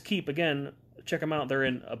Kobold's Keep. Again, check them out. They're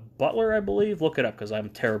in a Butler, I believe. Look it up, because I'm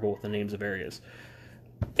terrible with the names of areas.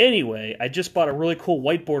 Anyway, I just bought a really cool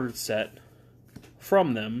white bordered set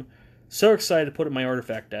from them. So excited to put it in my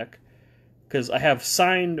artifact deck. Because I have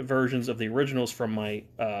signed versions of the originals from my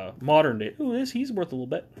modern day. Ooh, he's worth a little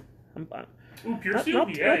bit. Pure Steel?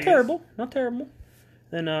 Not terrible. Not terrible.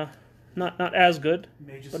 Then, not as good,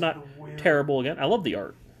 but not terrible again. I love the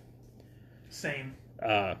art. Same.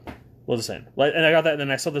 Well, the same. And I got that, and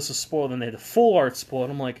then I saw this was spoiled, and they had the full art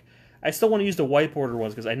spoiled, and I'm like, I still want to use the white border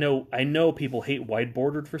ones because I know people hate white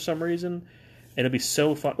bordered for some reason, and it'll be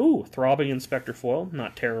so fun. Ooh, Throbbing Inspector foil,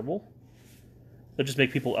 not terrible. It'll just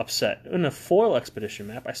make people upset. In a foil expedition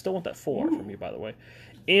map, I still want that full art from you, by the way.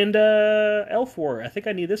 And Elf Warrior, I think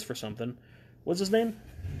I need this for something. What's his name?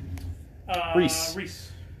 Reese.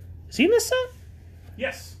 Is he in this set?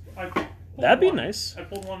 Yes. That'd be nice. I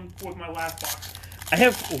pulled one with my last box. I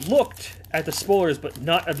have looked at the spoilers, but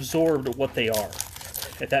not absorbed what they are.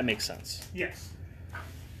 If that makes sense. Yes.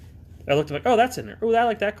 I looked like, oh, that's in there. Oh, I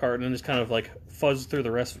like that card, and then just kind of like fuzz through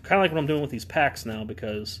the rest. Kind of like what I'm doing with these packs now,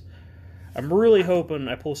 because I'm really hoping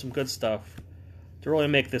I pull some good stuff to really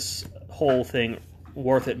make this whole thing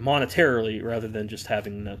worth it monetarily, rather than just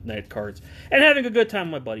having the night cards and having a good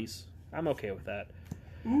time with my buddies. I'm okay with that.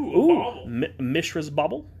 Ooh, Mishra's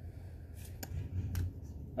Bubble.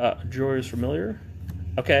 Joy's Familiar.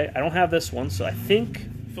 Okay, I don't have this one, so I think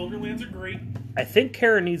Filterlands are great. I think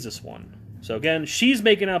Kara needs this one. So again, she's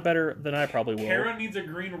making out better than I probably will. Kara needs a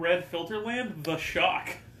green-red Filterland. The shock.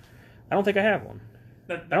 I don't think I have one.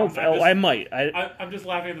 I might. I'm just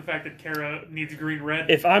laughing at the fact that Kara needs green-red.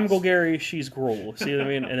 If I'm Golgari, she's Gruul. See what I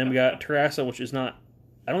mean? And then we got Terrassa, which is not...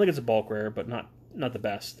 I don't think it's a bulk rare, but not the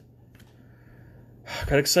best.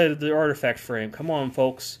 Got excited the artifact frame. Come on,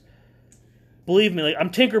 folks. Believe me, I'm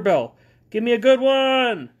Tinkerbell. Give me a good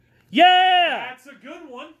one. Yeah! That's a good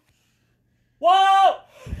one. Whoa!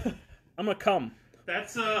 I'm gonna come.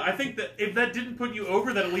 That's I think that if that didn't put you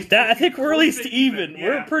over, that at least I think we're at least even. Yeah.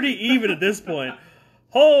 We're pretty even at this point.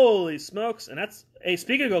 Holy smokes! And that's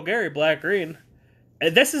speaking of Golgari, black green.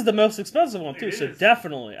 And this is the most expensive one too, It so is.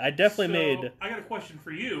 definitely, I definitely made. I got a question for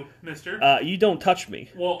you, Mister. You don't touch me.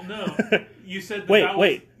 Well, no, you said. That Wait, that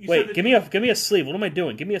wait, was, wait! Give me a sleeve. What am I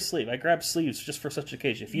doing? Give me a sleeve. I grab sleeves just for such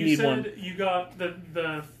occasion. If you need said one, you got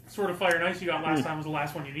the sort of Fire and Ice you got last time was the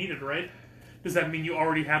last one you needed, right? Does that mean you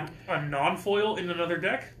already have a non-foil in another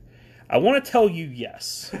deck? I want to tell you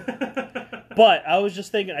yes, but I was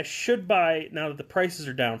just thinking I should buy now that the prices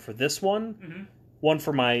are down for this one. One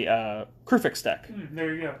for my Crewfix deck.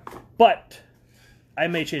 There you go. But I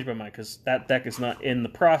may change my mind because that deck is not in the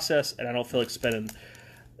process, and I don't feel like spending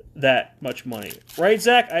that much money. Right,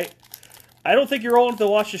 Zach? I don't think you're old enough to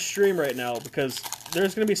watch the stream right now because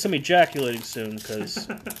there's going to be some ejaculating soon. Because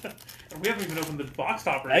we haven't even opened the box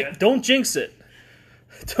topper yet. Don't jinx it.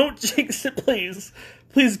 Don't jinx it, please.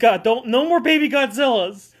 Please, God, don't. No more baby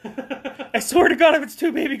Godzillas. I swear to God, if it's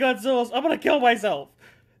 2 baby Godzillas, I'm going to kill myself.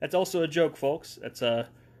 That's also a joke, folks. That's I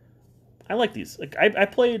like these. Like I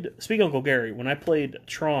played. Speaking of Golgari, when I played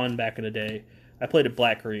Tron back in the day, I played it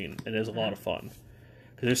black green, and it was a lot of fun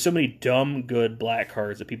because there's so many dumb good black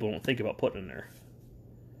cards that people don't think about putting in there.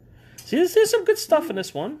 See, there's some good stuff in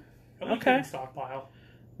this one. I like Okay. Stockpile.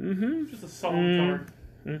 Mm-hmm. Just a solid card.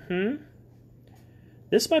 Mm-hmm.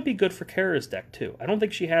 This might be good for Kara's deck too. I don't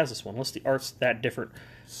think she has this one, unless the art's that different.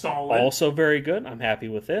 Solid. Also very good. I'm happy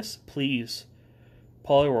with this. Please.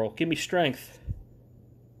 Poliwhirl, give me strength.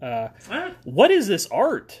 What is this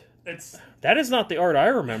art? That is not the art I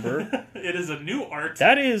remember. It is a new art.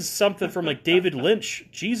 That is something from like David Lynch.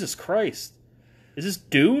 Jesus Christ. Is this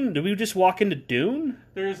Dune? Did we just walk into Dune?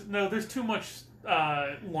 There's too much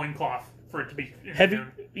loincloth for it to be Heavy.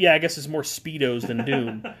 Dune. Yeah, I guess it's more Speedos than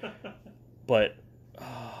Dune. But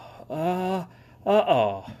I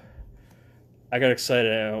got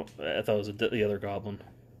excited. I thought it was the other goblin.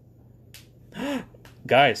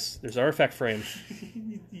 Guys, there's artifact frame.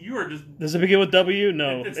 You are just. Does it begin with W?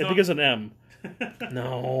 No, it not... begins with M.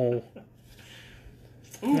 No.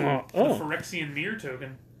 Ooh, the Phyrexian Mirror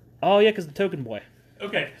token. Oh yeah, because the token boy.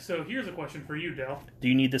 Okay, so here's a question for you, Del. Do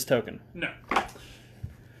you need this token? No.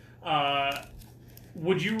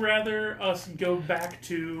 Would you rather us go back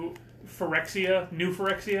to Phyrexia, new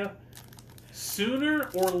Phyrexia, sooner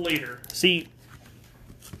or later? See,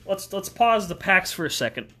 let's pause the packs for a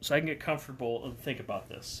second so I can get comfortable and think about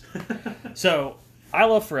this. So, I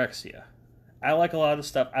love Phyrexia. I like a lot of the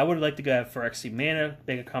stuff. I would like to go have Phyrexia Mana,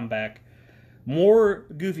 make a comeback. More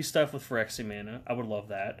goofy stuff with Phyrexia Mana. I would love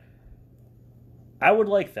that. I would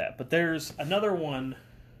like that. But there's another one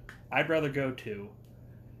I'd rather go to,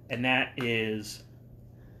 and that is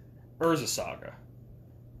Urza Saga.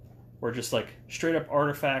 Where just like straight up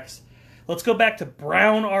artifacts. Let's go back to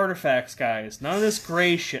brown artifacts, guys. None of this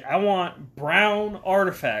gray shit. I want brown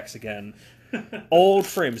artifacts again. Old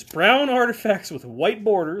frames. Brown artifacts with white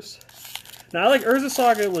borders. Now, I like Urza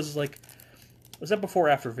Saga was like... Was that before or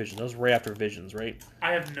after Visions? That was right after Visions, right?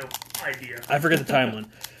 I have no idea. I forget the timeline.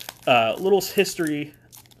 Little history.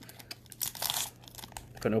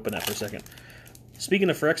 I couldn't open that for a second. Speaking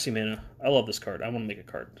of Phyrexia Mana, I love this card. I want to make a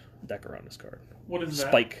card deck around this card. What is that?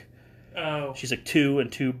 Spike. Oh. She's like 2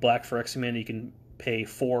 and 2 black Phyrexia Mana. You can pay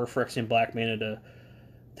 4 Phyrexian black mana to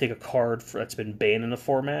take a card that's been banned in the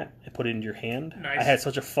format and put it into your hand. Nice. I had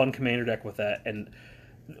such a fun commander deck with that. And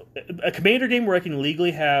a commander game where I can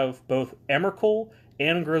legally have both Emrakul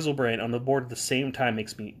and Grizzlebrain on the board at the same time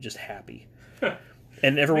makes me just happy.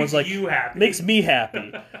 And everyone's makes like, you happy. Makes me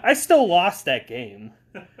happy. I still lost that game.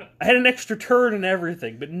 I had an extra turn and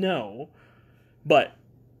everything, but no. But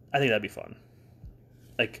I think that'd be fun.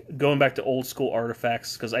 Like, going back to old school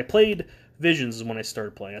artifacts, because I played Visions when I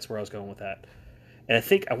started playing. That's where I was going with that. And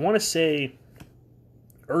I want to say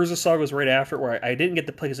Urza Saga was right after it, where I didn't get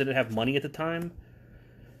to play because I didn't have money at the time.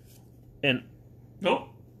 And Nope.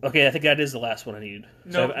 Okay, I think that is the last one I needed.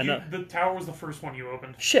 No, So the tower was the first one you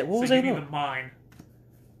opened. Shit, what was so I you need doing? the mine.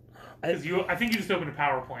 I think you just opened a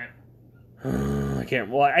power plant. I can't.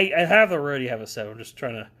 Well, I already have a set. I'm just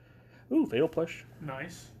trying to. Ooh, Fatal Push.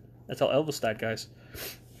 Nice. That's all Elvis died, guys.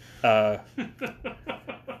 But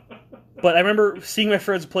I remember seeing my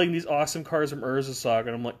friends playing these awesome cards from Urza Saga,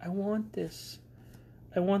 and I'm like, I want this.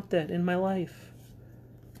 I want that in my life.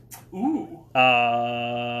 Ooh.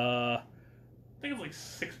 I think it's like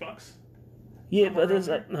 $6. Yeah, but there's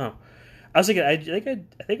no. I was thinking, I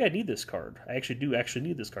think I need this card. I actually do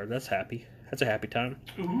need this card. That's happy. That's a happy time.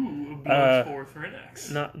 Ooh, Bloodspore for an X.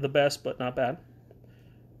 Not the best, but not bad.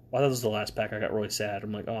 Well, that was the last pack. I got really sad.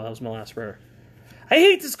 I'm like, oh, that was my last rare. I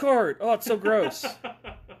hate this card. Oh, it's so gross.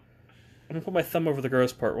 gonna put my thumb over the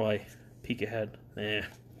gross part while I peek ahead.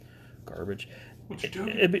 Garbage. What you doing?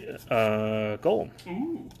 It'd be Golem.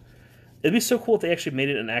 Ooh. It'd be so cool if they actually made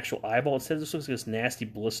it an actual eyeball instead of this looks like this nasty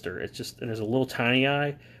blister. It's just and there's a little tiny eye.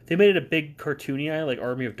 If they made it a big cartoony eye like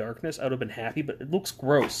Army of Darkness, I would have been happy. But it looks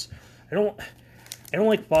gross. I don't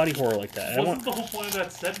like body horror like that. Wasn't the whole point of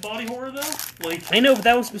that set body horror though? Like I know, but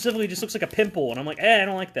that one specifically just looks like a pimple, and I'm like, I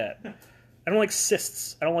don't like that. I don't like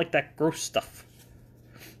cysts. I don't like that gross stuff.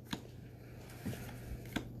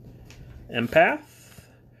 Empath,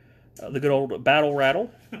 the good old battle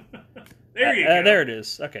rattle. there you go. There it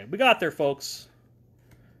is. Okay, we got there, folks.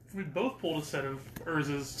 We both pulled a set of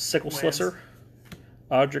Urza's Sickle lands. Slisser,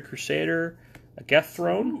 Audra Crusader, a Geth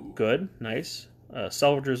Throne, Ooh. good, nice.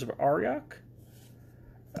 Salvagers of Ariok,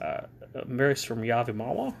 Maris from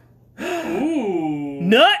Yavimala. Ooh.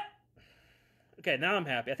 Nut! Okay, now I'm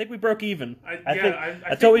happy. I think we broke even. I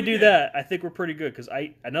Until we do that, I think we're pretty good, because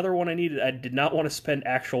another one I needed, I did not want to spend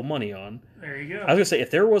actual money on. There you go. I was gonna say if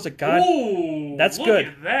there was a god, Ooh, that's look good.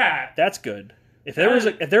 At that. That's good. If there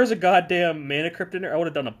was a goddamn mana crypt in there, I would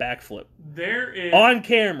have done a backflip There is on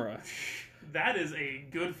camera. That is a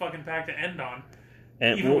good fucking pack to end on.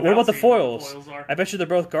 And Even what without about the seeing what foils? the foils are. I bet you they're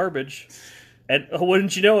both garbage. And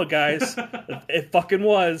wouldn't you know it, guys? It fucking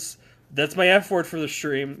was. That's my F word for the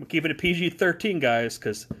stream. We're keeping it PG-13, guys,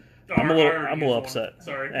 because I'm a little upset. One.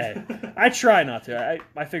 Sorry. Hey, I try not to.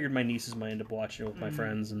 I figured my nieces might end up watching it with my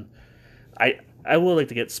friends, and I would like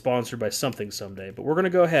to get sponsored by something someday. But we're gonna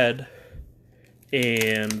go ahead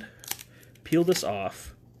and peel this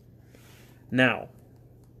off. Now,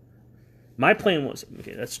 my plan was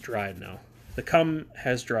okay. That's dried now. The cum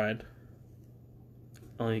has dried.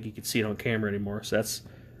 I don't think you can see it on camera anymore, so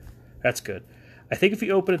that's good. I think if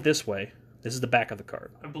you open it this way, this is the back of the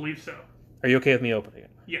card. I believe so. Are you okay with me opening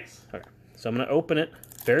it? Yes. Okay. So I'm going to open it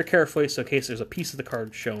very carefully, so in case there's a piece of the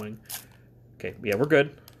card showing. Okay, yeah, we're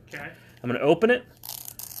good. Okay. I'm going to open it.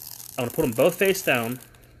 I'm going to put them both face down.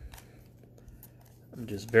 I'm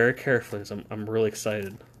just very carefully, because I'm really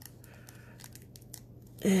excited.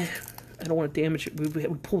 I don't want to damage it.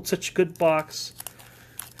 We pulled such a good box.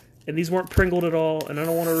 And these weren't Pringled at all, and I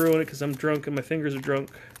don't want to ruin it because I'm drunk and my fingers are drunk.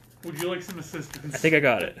 Would you like some assistance? I think I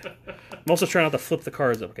got it. I'm also trying not to flip the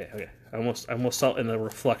cards up. Okay. I almost saw it in the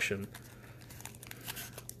reflection.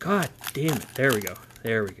 God damn it. There we go.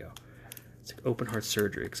 It's like open heart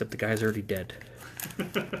surgery, except the guy's already dead.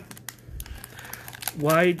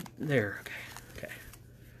 Why? There. Okay.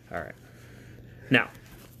 Alright. Now.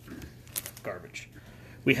 Garbage.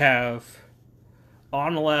 We have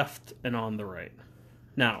on the left and on the right.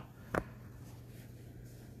 Now.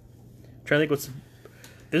 Trying to think what's...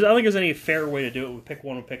 I don't think there's any fair way to do it. We pick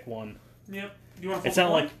one. Yep. You want to It's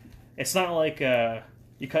not like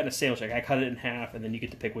you cut in a sandwich. Like I cut it in half, and then you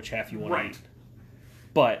get to pick which half you want to eat.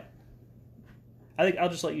 But I think I'll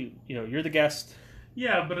just let you. You're the guest.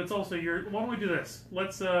 Yeah, but it's also your. Why don't we do this?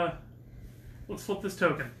 Let's flip this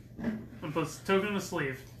token. I'm gonna put this token in the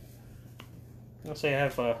sleeve. I'll say I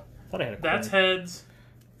have. Thought I had a. That's coin. heads.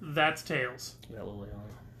 That's tails. Yeah, Lily on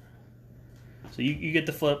it. So you get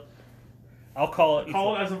the flip. I'll call it.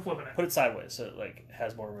 Call it as I'm flipping it. Put it sideways so it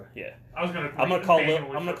has more of a yeah. I was gonna. I'm gonna call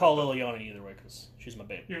Liliana either way because she's my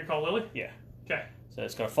baby. You're gonna call Lily? Yeah. Okay. So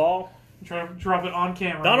it's gonna fall. Try to drop it on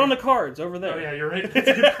camera. Not on the cards over there. Oh yeah, you're right. That's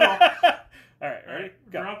a good call. All right, ready?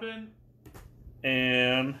 Go. Drop in.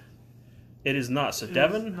 And it is not. So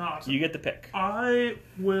Devin, you get the pick. I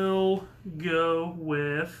will go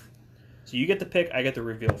with. So you get the pick. I get the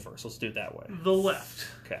reveal first. Let's do it that way. The left.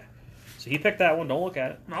 Okay. So he picked that one. Don't look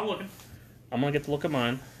at it. Not looking. I'm gonna get to look at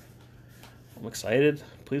mine. I'm excited.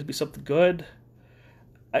 Please be something good.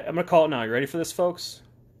 I'm gonna call it now. You ready for this, folks?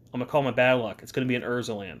 I'm gonna call my bad luck. It's gonna be an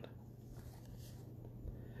Urza land.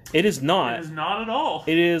 It is not. It is not at all.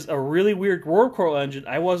 It is a really weird World Coral engine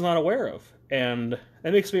I was not aware of. And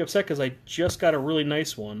that makes me upset because I just got a really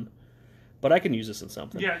nice one. But I can use this in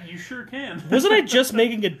something. Yeah, you sure can. Wasn't I just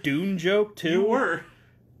making a Dune joke, too? You were.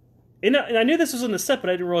 And I knew this was in the set, but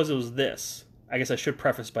I didn't realize it was this. I guess I should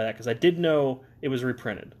preface by that, because I did know it was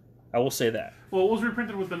reprinted. I will say that. Well, it was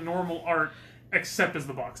reprinted with the normal art, except as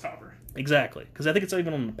the box topper. Exactly. Because I think it's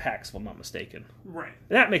even on the packs, if I'm not mistaken. Right.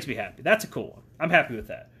 And that makes me happy. That's a cool one. I'm happy with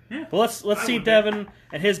that. Yeah. But let's see Devin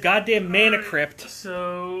and his goddamn mana crypt.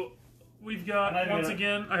 So we've got, once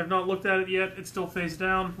again, I have not looked at it yet. It's still face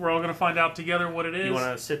down. We're all going to find out together what it is. You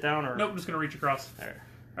want to sit down? Or? Nope, I'm just going to reach across.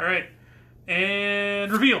 All right.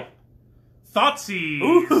 And reveal. Thoughtseize.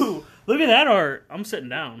 Ooh, look at that art. I'm sitting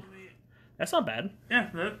down. That's not bad. Yeah,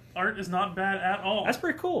 that art is not bad at all. That's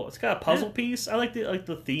pretty cool. It's got a puzzle piece. I like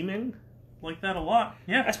the theming. Like that a lot.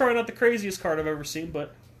 Yeah. That's probably not the craziest card I've ever seen,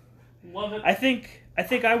 but Love it. I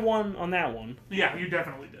think I won on that one. Yeah, you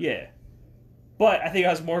definitely did. Yeah. But I think I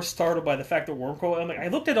was more startled by the fact that Wormcoil... I'm like, I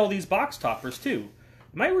looked at all these box toppers, too.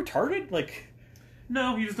 Am I retarded? Like...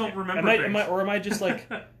 No, you just don't remember things. Am I just like...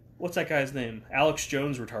 What's that guy's name? Alex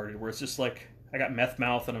Jones retarded, where it's just like, I got meth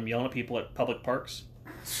mouth and I'm yelling at people at public parks.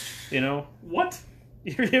 You know? What?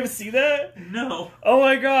 You ever see that? No. Oh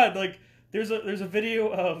my god, like, there's a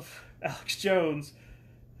video of Alex Jones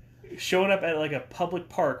showing up at like a public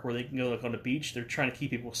park where they can go like on the beach. They're trying to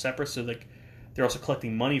keep people separate, so like they're also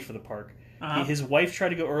collecting money for the park. His wife tried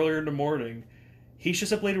to go earlier in the morning. He's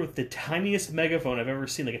just up later with the tiniest megaphone I've ever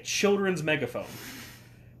seen, like a children's megaphone,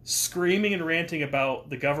 screaming and ranting about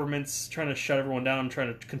the government's trying to shut everyone down,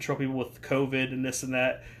 trying to control people with COVID and this and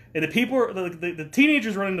that. And the people, the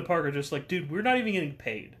teenagers running the park are just like, dude, we're not even getting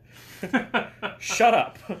paid. Shut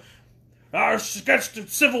up. It's against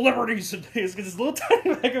civil liberties. He's got this little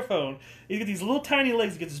tiny megaphone. He's got these little tiny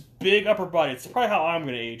legs. He gets this big upper body. It's probably how I'm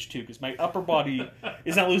going to age, too, because my upper body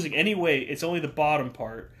is not losing any weight. It's only the bottom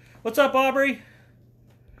part. What's up, Aubrey?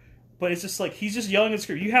 But it's just like, he's just yelling and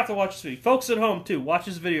screaming. You have to watch this video. Folks at home, too, watch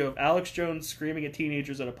this video of Alex Jones screaming at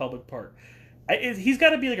teenagers at a public park. He's got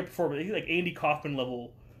to be like a performer. He's like Andy Kaufman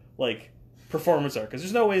level, like, performance art, because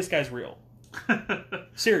there's no way this guy's real.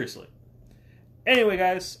 Seriously. Anyway,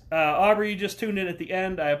 guys, Aubrey, you just tuned in at the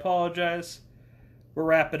end. I apologize. We're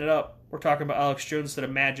wrapping it up. We're talking about Alex Jones instead of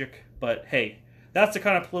magic. But, hey, that's the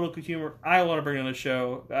kind of political humor I want to bring on the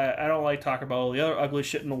show. I don't like talking about all the other ugly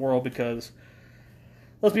shit in the world because,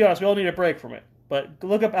 let's be honest, we all need a break from it. But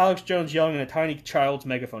look up Alex Jones yelling in a tiny child's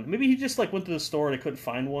megaphone. Maybe he just like went to the store and they couldn't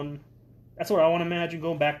find one. That's what I want to imagine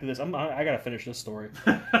going back to this. I got to finish this story.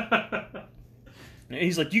 And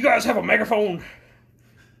he's like, you guys have a megaphone?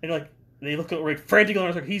 And like, they look at Rick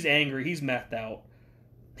frantically, like he's angry, he's methed out.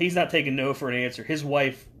 He's not taking no for an answer. His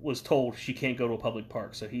wife was told she can't go to a public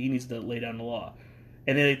park, so he needs to lay down the law.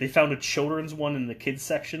 And then they found a children's one in the kids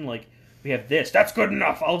section, like, we have this. That's good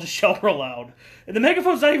enough. I'll just yell real loud. And the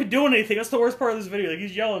megaphone's not even doing anything. That's the worst part of this video. Like,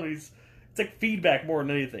 he's yelling. It's like feedback more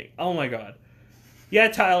than anything. Oh, my God. Yeah,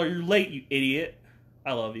 Tyler, you're late, you idiot.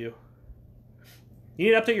 I love you. You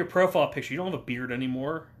need to update your profile picture. You don't have a beard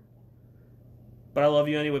anymore. But I love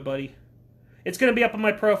you anyway, buddy. It's going to be up on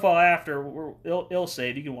my profile after. It'll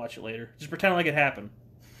save. You can watch it later. Just pretend like it happened.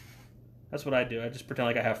 That's what I do. I just pretend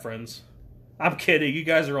like I have friends. I'm kidding. You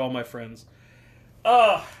guys are all my friends.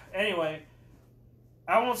 Anyway.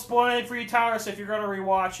 I won't spoil anything for you, Tyler, so if you're going to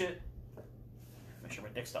rewatch it, make sure my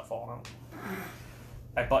dick's not falling out.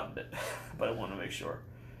 I buttoned it, but I wanted to make sure.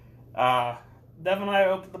 Dev and I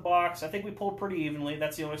opened the box. I think we pulled pretty evenly.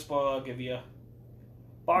 That's the only spoil I'll give you.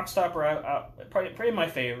 Box topper, probably my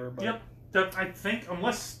favor. But yep. I think,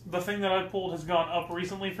 unless the thing that I pulled has gone up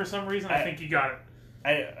recently for some reason, I think you got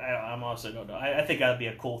it. I'm honestly don't know. I think that'd be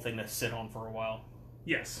a cool thing to sit on for a while.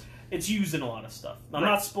 Yes. It's used in a lot of stuff. I'm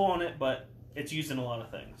not spoiling it, but it's used in a lot of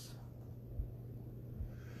things.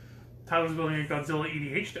 Tyler's building a Godzilla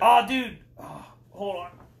EDH deck. Oh, dude. Oh, hold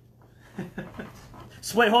on.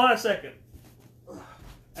 So wait, hold on a second.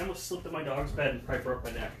 I almost slipped in my dog's bed and probably broke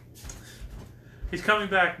my neck. He's coming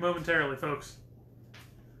back momentarily, folks.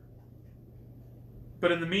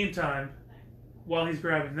 But in the meantime, while he's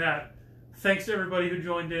grabbing that, thanks to everybody who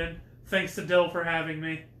joined in. Thanks to Dell for having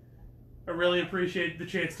me. I really appreciate the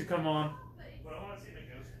chance to come on. But I want to see the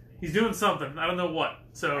ghost. He's doing something. I don't know what.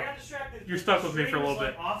 So I got distracted. You're stuck with me for a little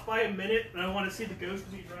bit. Off by a minute, and I want to see the ghost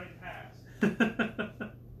because he's running past.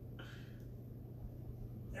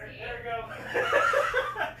 There we go.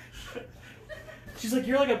 She's like,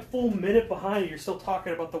 you're like a full minute behind, and you're still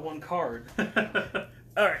talking about the one card.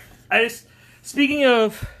 All right. Speaking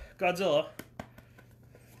of Godzilla.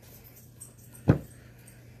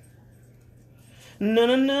 Na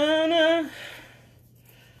na na na.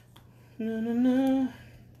 Na na na.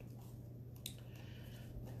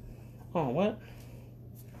 Oh, what?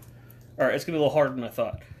 Alright, it's gonna be a little harder than I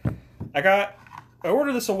thought. I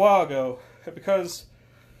ordered this a while ago because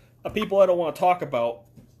of people I don't want to talk about.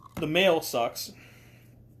 The mail sucks.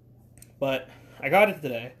 But I got it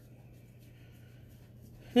today.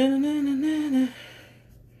 Na, na, na, na, na.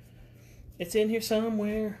 It's in here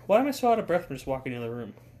somewhere. Why am I so out of breath from just walking in the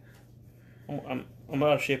room? I'm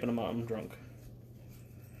out of shape and I'm drunk.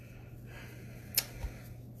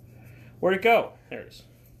 Where'd it go? There it is.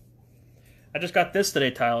 I just got this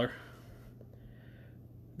today, Tyler.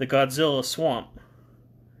 The Godzilla Swamp.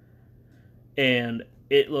 And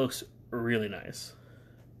it looks really nice.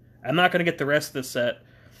 I'm not going to get the rest of the set.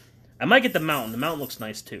 I might get the mountain. The mountain looks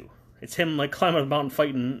nice too. It's him like climbing a mountain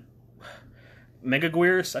fighting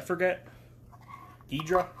Megaguirus, I forget.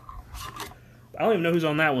 Ghidra. I don't even know who's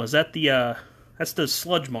on that one. Is that the That's the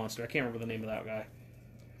sludge monster. I can't remember the name of that guy.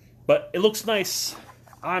 But it looks nice.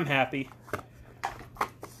 I'm happy.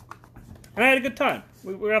 And I had a good time.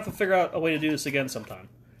 We're going to have to figure out a way to do this again sometime.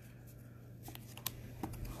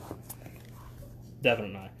 Devin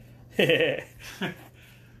and I.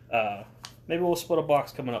 Maybe we'll split a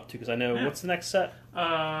box coming up, too, because I know... Yeah. What's the next set?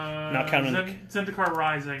 Not counting Zendikar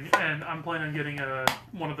Rising, and I'm planning on getting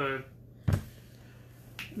one of the...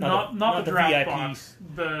 Not the draft VIP box.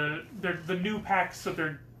 The new packs that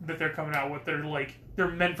they're coming out with. They're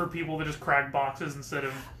meant for people to just crack boxes instead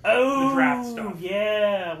of the draft stuff.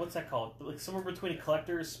 Yeah, what's that called? Like somewhere between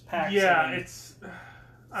collector's packs. Yeah, and it's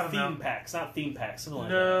I don't know. Theme packs, not theme packs. Something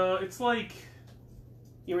like no, it's like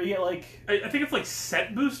you get like I think it's like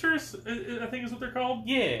set boosters. I think is what they're called.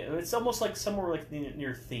 Yeah, it's almost like somewhere like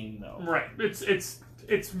near theme though. Right. It's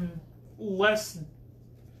less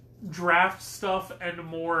draft stuff and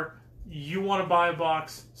more you want to buy a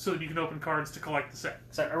box so that you can open cards to collect the set.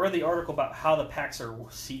 So I read the article about how the packs are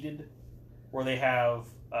seated, where they have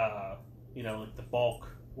like the bulk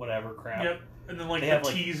whatever crap. Yep. And then like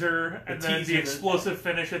the teaser, and then the explosive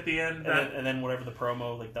finish at the end. And then whatever the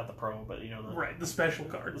promo, like not the promo, but the special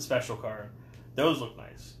card. The special card. Those look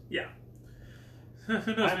nice. Yeah.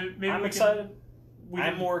 Who knows? I'm excited.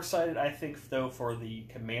 I'm more excited, I think, though, for the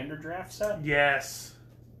Commander draft set. Yes.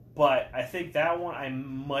 But I think that one I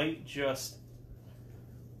might just...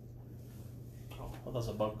 Oh, that was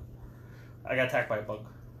a bug. I got attacked by a bug.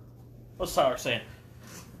 What's Tyler saying?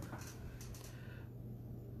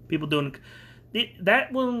 People doing...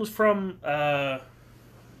 That one was from... I've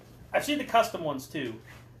seen the custom ones, too.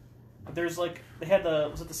 But there's like... They had the...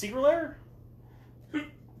 Was it the Secret Lair? I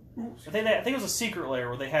think it was a Secret Lair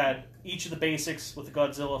where they had each of the basics with the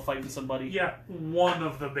Godzilla fighting somebody. Yeah, one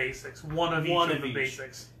of the basics. One of each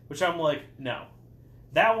basics. Which I'm like, no.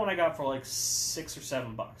 That one I got for like $6 or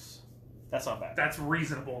 $7. That's not bad. That's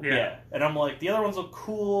reasonable, yeah. And I'm like, the other ones look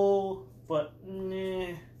cool, but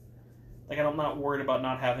meh. Like, I'm not worried about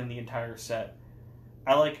not having the entire set.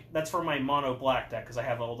 That's for my mono black deck, because I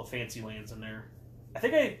have all the fancy lands in there. I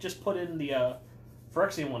think I just put in the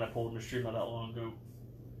Phyrexian one I pulled in the stream not that long ago.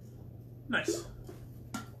 Nice. It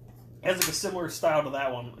has like a similar style to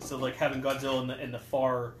that one. So like having Godzilla in the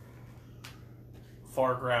far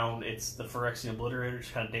ground, it's the Phyrexian Obliterator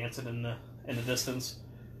just kind of dancing in the distance.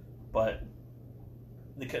 But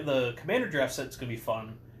the Commander draft set's gonna be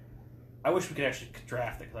fun. I wish we could actually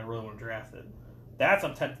draft it because I really want to draft it.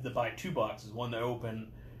 I'm tempted to buy 2 boxes, one to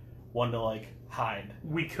open, one to like hide.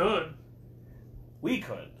 We could.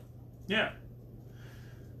 Yeah.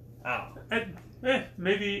 Oh.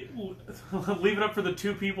 Maybe leave it up for the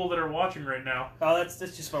 2 people that are watching right now. Oh, that's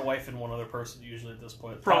just my wife and one other person usually at this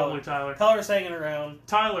point. Probably Tyler. Tyler's hanging around.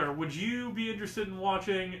 Tyler, would you be interested in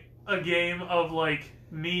watching a game of like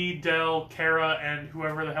me, Del, Kara, and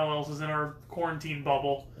whoever the hell else is in our quarantine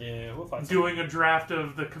bubble? Yeah, we'll find doing a draft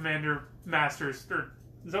of the Commander Masters, or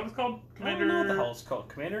is that what it's called? Commander. I don't know what the hell it's called.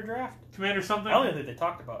 Commander draft. Commander something. I don't even think they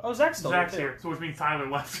talked about. Oh, Zach's here, so which means Tyler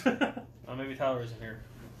left. Oh, maybe Tyler isn't here.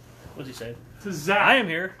 What's he saying? Zach, I am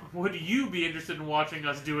here. Would you be interested in watching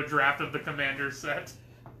us do a draft of the Commander set?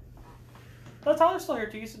 No, Tyler's still here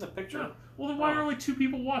too. He's in the picture. No. Well, then why are only 2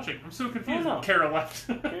 people watching? I'm so confused. Kara left.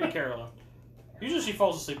 Maybe Kara left. Usually she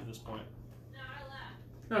falls asleep at this point. No,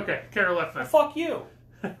 I left. Okay, Kara left then. Well, fuck you.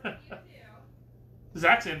 You do.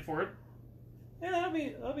 Zach's in for it. Yeah, I'll be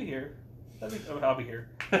here. I'll be here.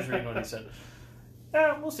 I was reading what he said.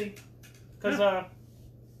 Yeah, we'll see. Because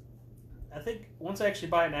I think once I actually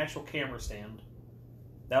buy an actual camera stand,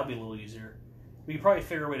 that'll be a little easier. We could probably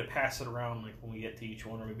figure a way to pass it around like when we get to each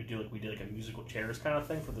one, or maybe do like we did like a musical chairs kind of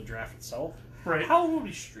thing for the draft itself. Right. How would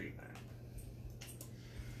we stream that?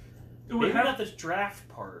 Maybe not this draft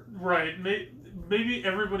part. Right. Maybe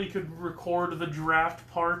everybody could record the draft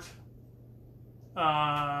part.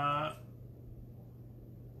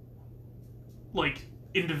 Like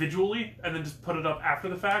individually, and then just put it up after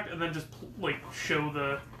the fact, and then just like show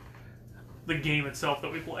the game itself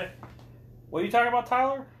that we play. What are you talking about,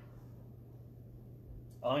 Tyler?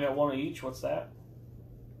 I only got 1 of each. What's that?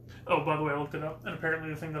 Oh, by the way, I looked it up, and apparently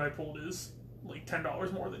the thing that I pulled is like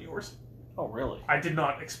 $10 more than yours. Oh, really? I did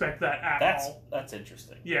not expect that at all. That's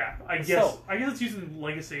interesting. Yeah, I guess it's using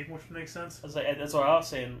Legacy, which makes sense. That's what I was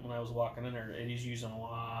saying when I was walking in there. It is using a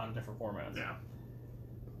lot of different formats. Yeah.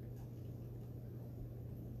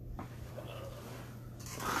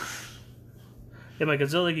 Yeah, my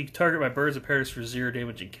Godzilla, you can target my birds of paradise for 0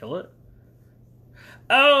 damage and kill it.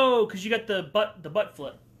 Oh, because you got the butt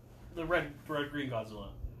flip, the red green Godzilla.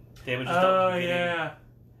 Damage is done. Oh yeah.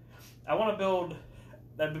 I want to build.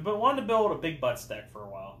 I've been wanting to build a big butt stack for a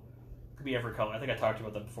while could be every color. I think I talked to you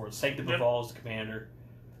about that before. Sanctum Yep. Evolves the Commander.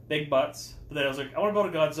 Big butts. But then I was like, I want to go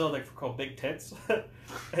to Godzilla like called Big Tits. And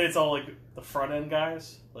it's all like the front end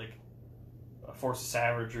guys. Like Force of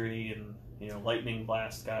Savagery and Lightning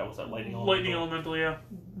Blast guy. What's that? Lightning Elemental? Lightning Elemental, yeah.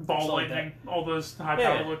 Ball Something like Lightning. All those high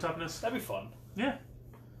Yeah. power, low toughness. That'd be fun. Yeah.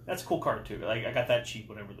 That's a cool card too. Like I got that cheap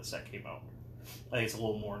whenever the set came out. I think it's a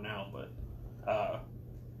little more now, but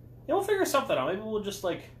we'll figure something out. Maybe we'll just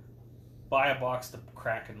like buy a box to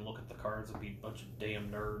crack and look at the cards and be a bunch of damn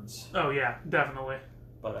nerds. Oh yeah, definitely.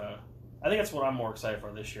 But I think that's what I'm more excited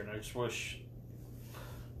for this year, and I just wish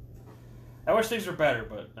things were better,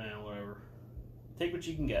 but whatever. Take what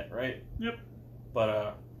you can get, right? Yep.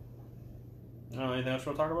 But anything else you want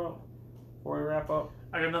to talk about before we wrap up?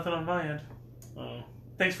 I got nothing on my end.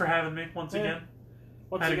 Thanks for having me once again.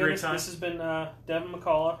 Once Had a again, great time. this has been Devin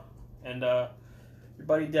McCullough and your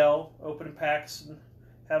buddy Dell opening packs and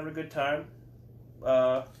having a good time.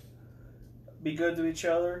 Be good to each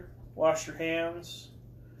other. Wash your hands.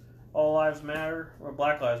 All lives matter. Or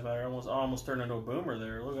Black Lives Matter. I almost turned into a boomer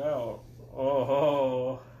there. Look out.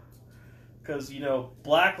 Oh. Because,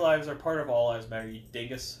 Black lives are part of all lives matter, you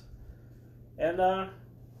dingus. And,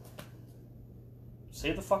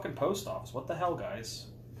 save the fucking post office. What the hell, guys?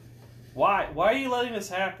 Why are you letting this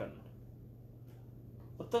happen?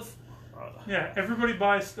 What the Yeah, everybody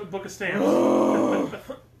buys a book of stamps.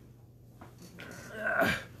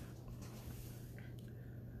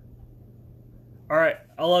 Alright,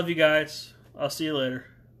 I love you guys. I'll see you later.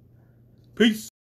 Peace.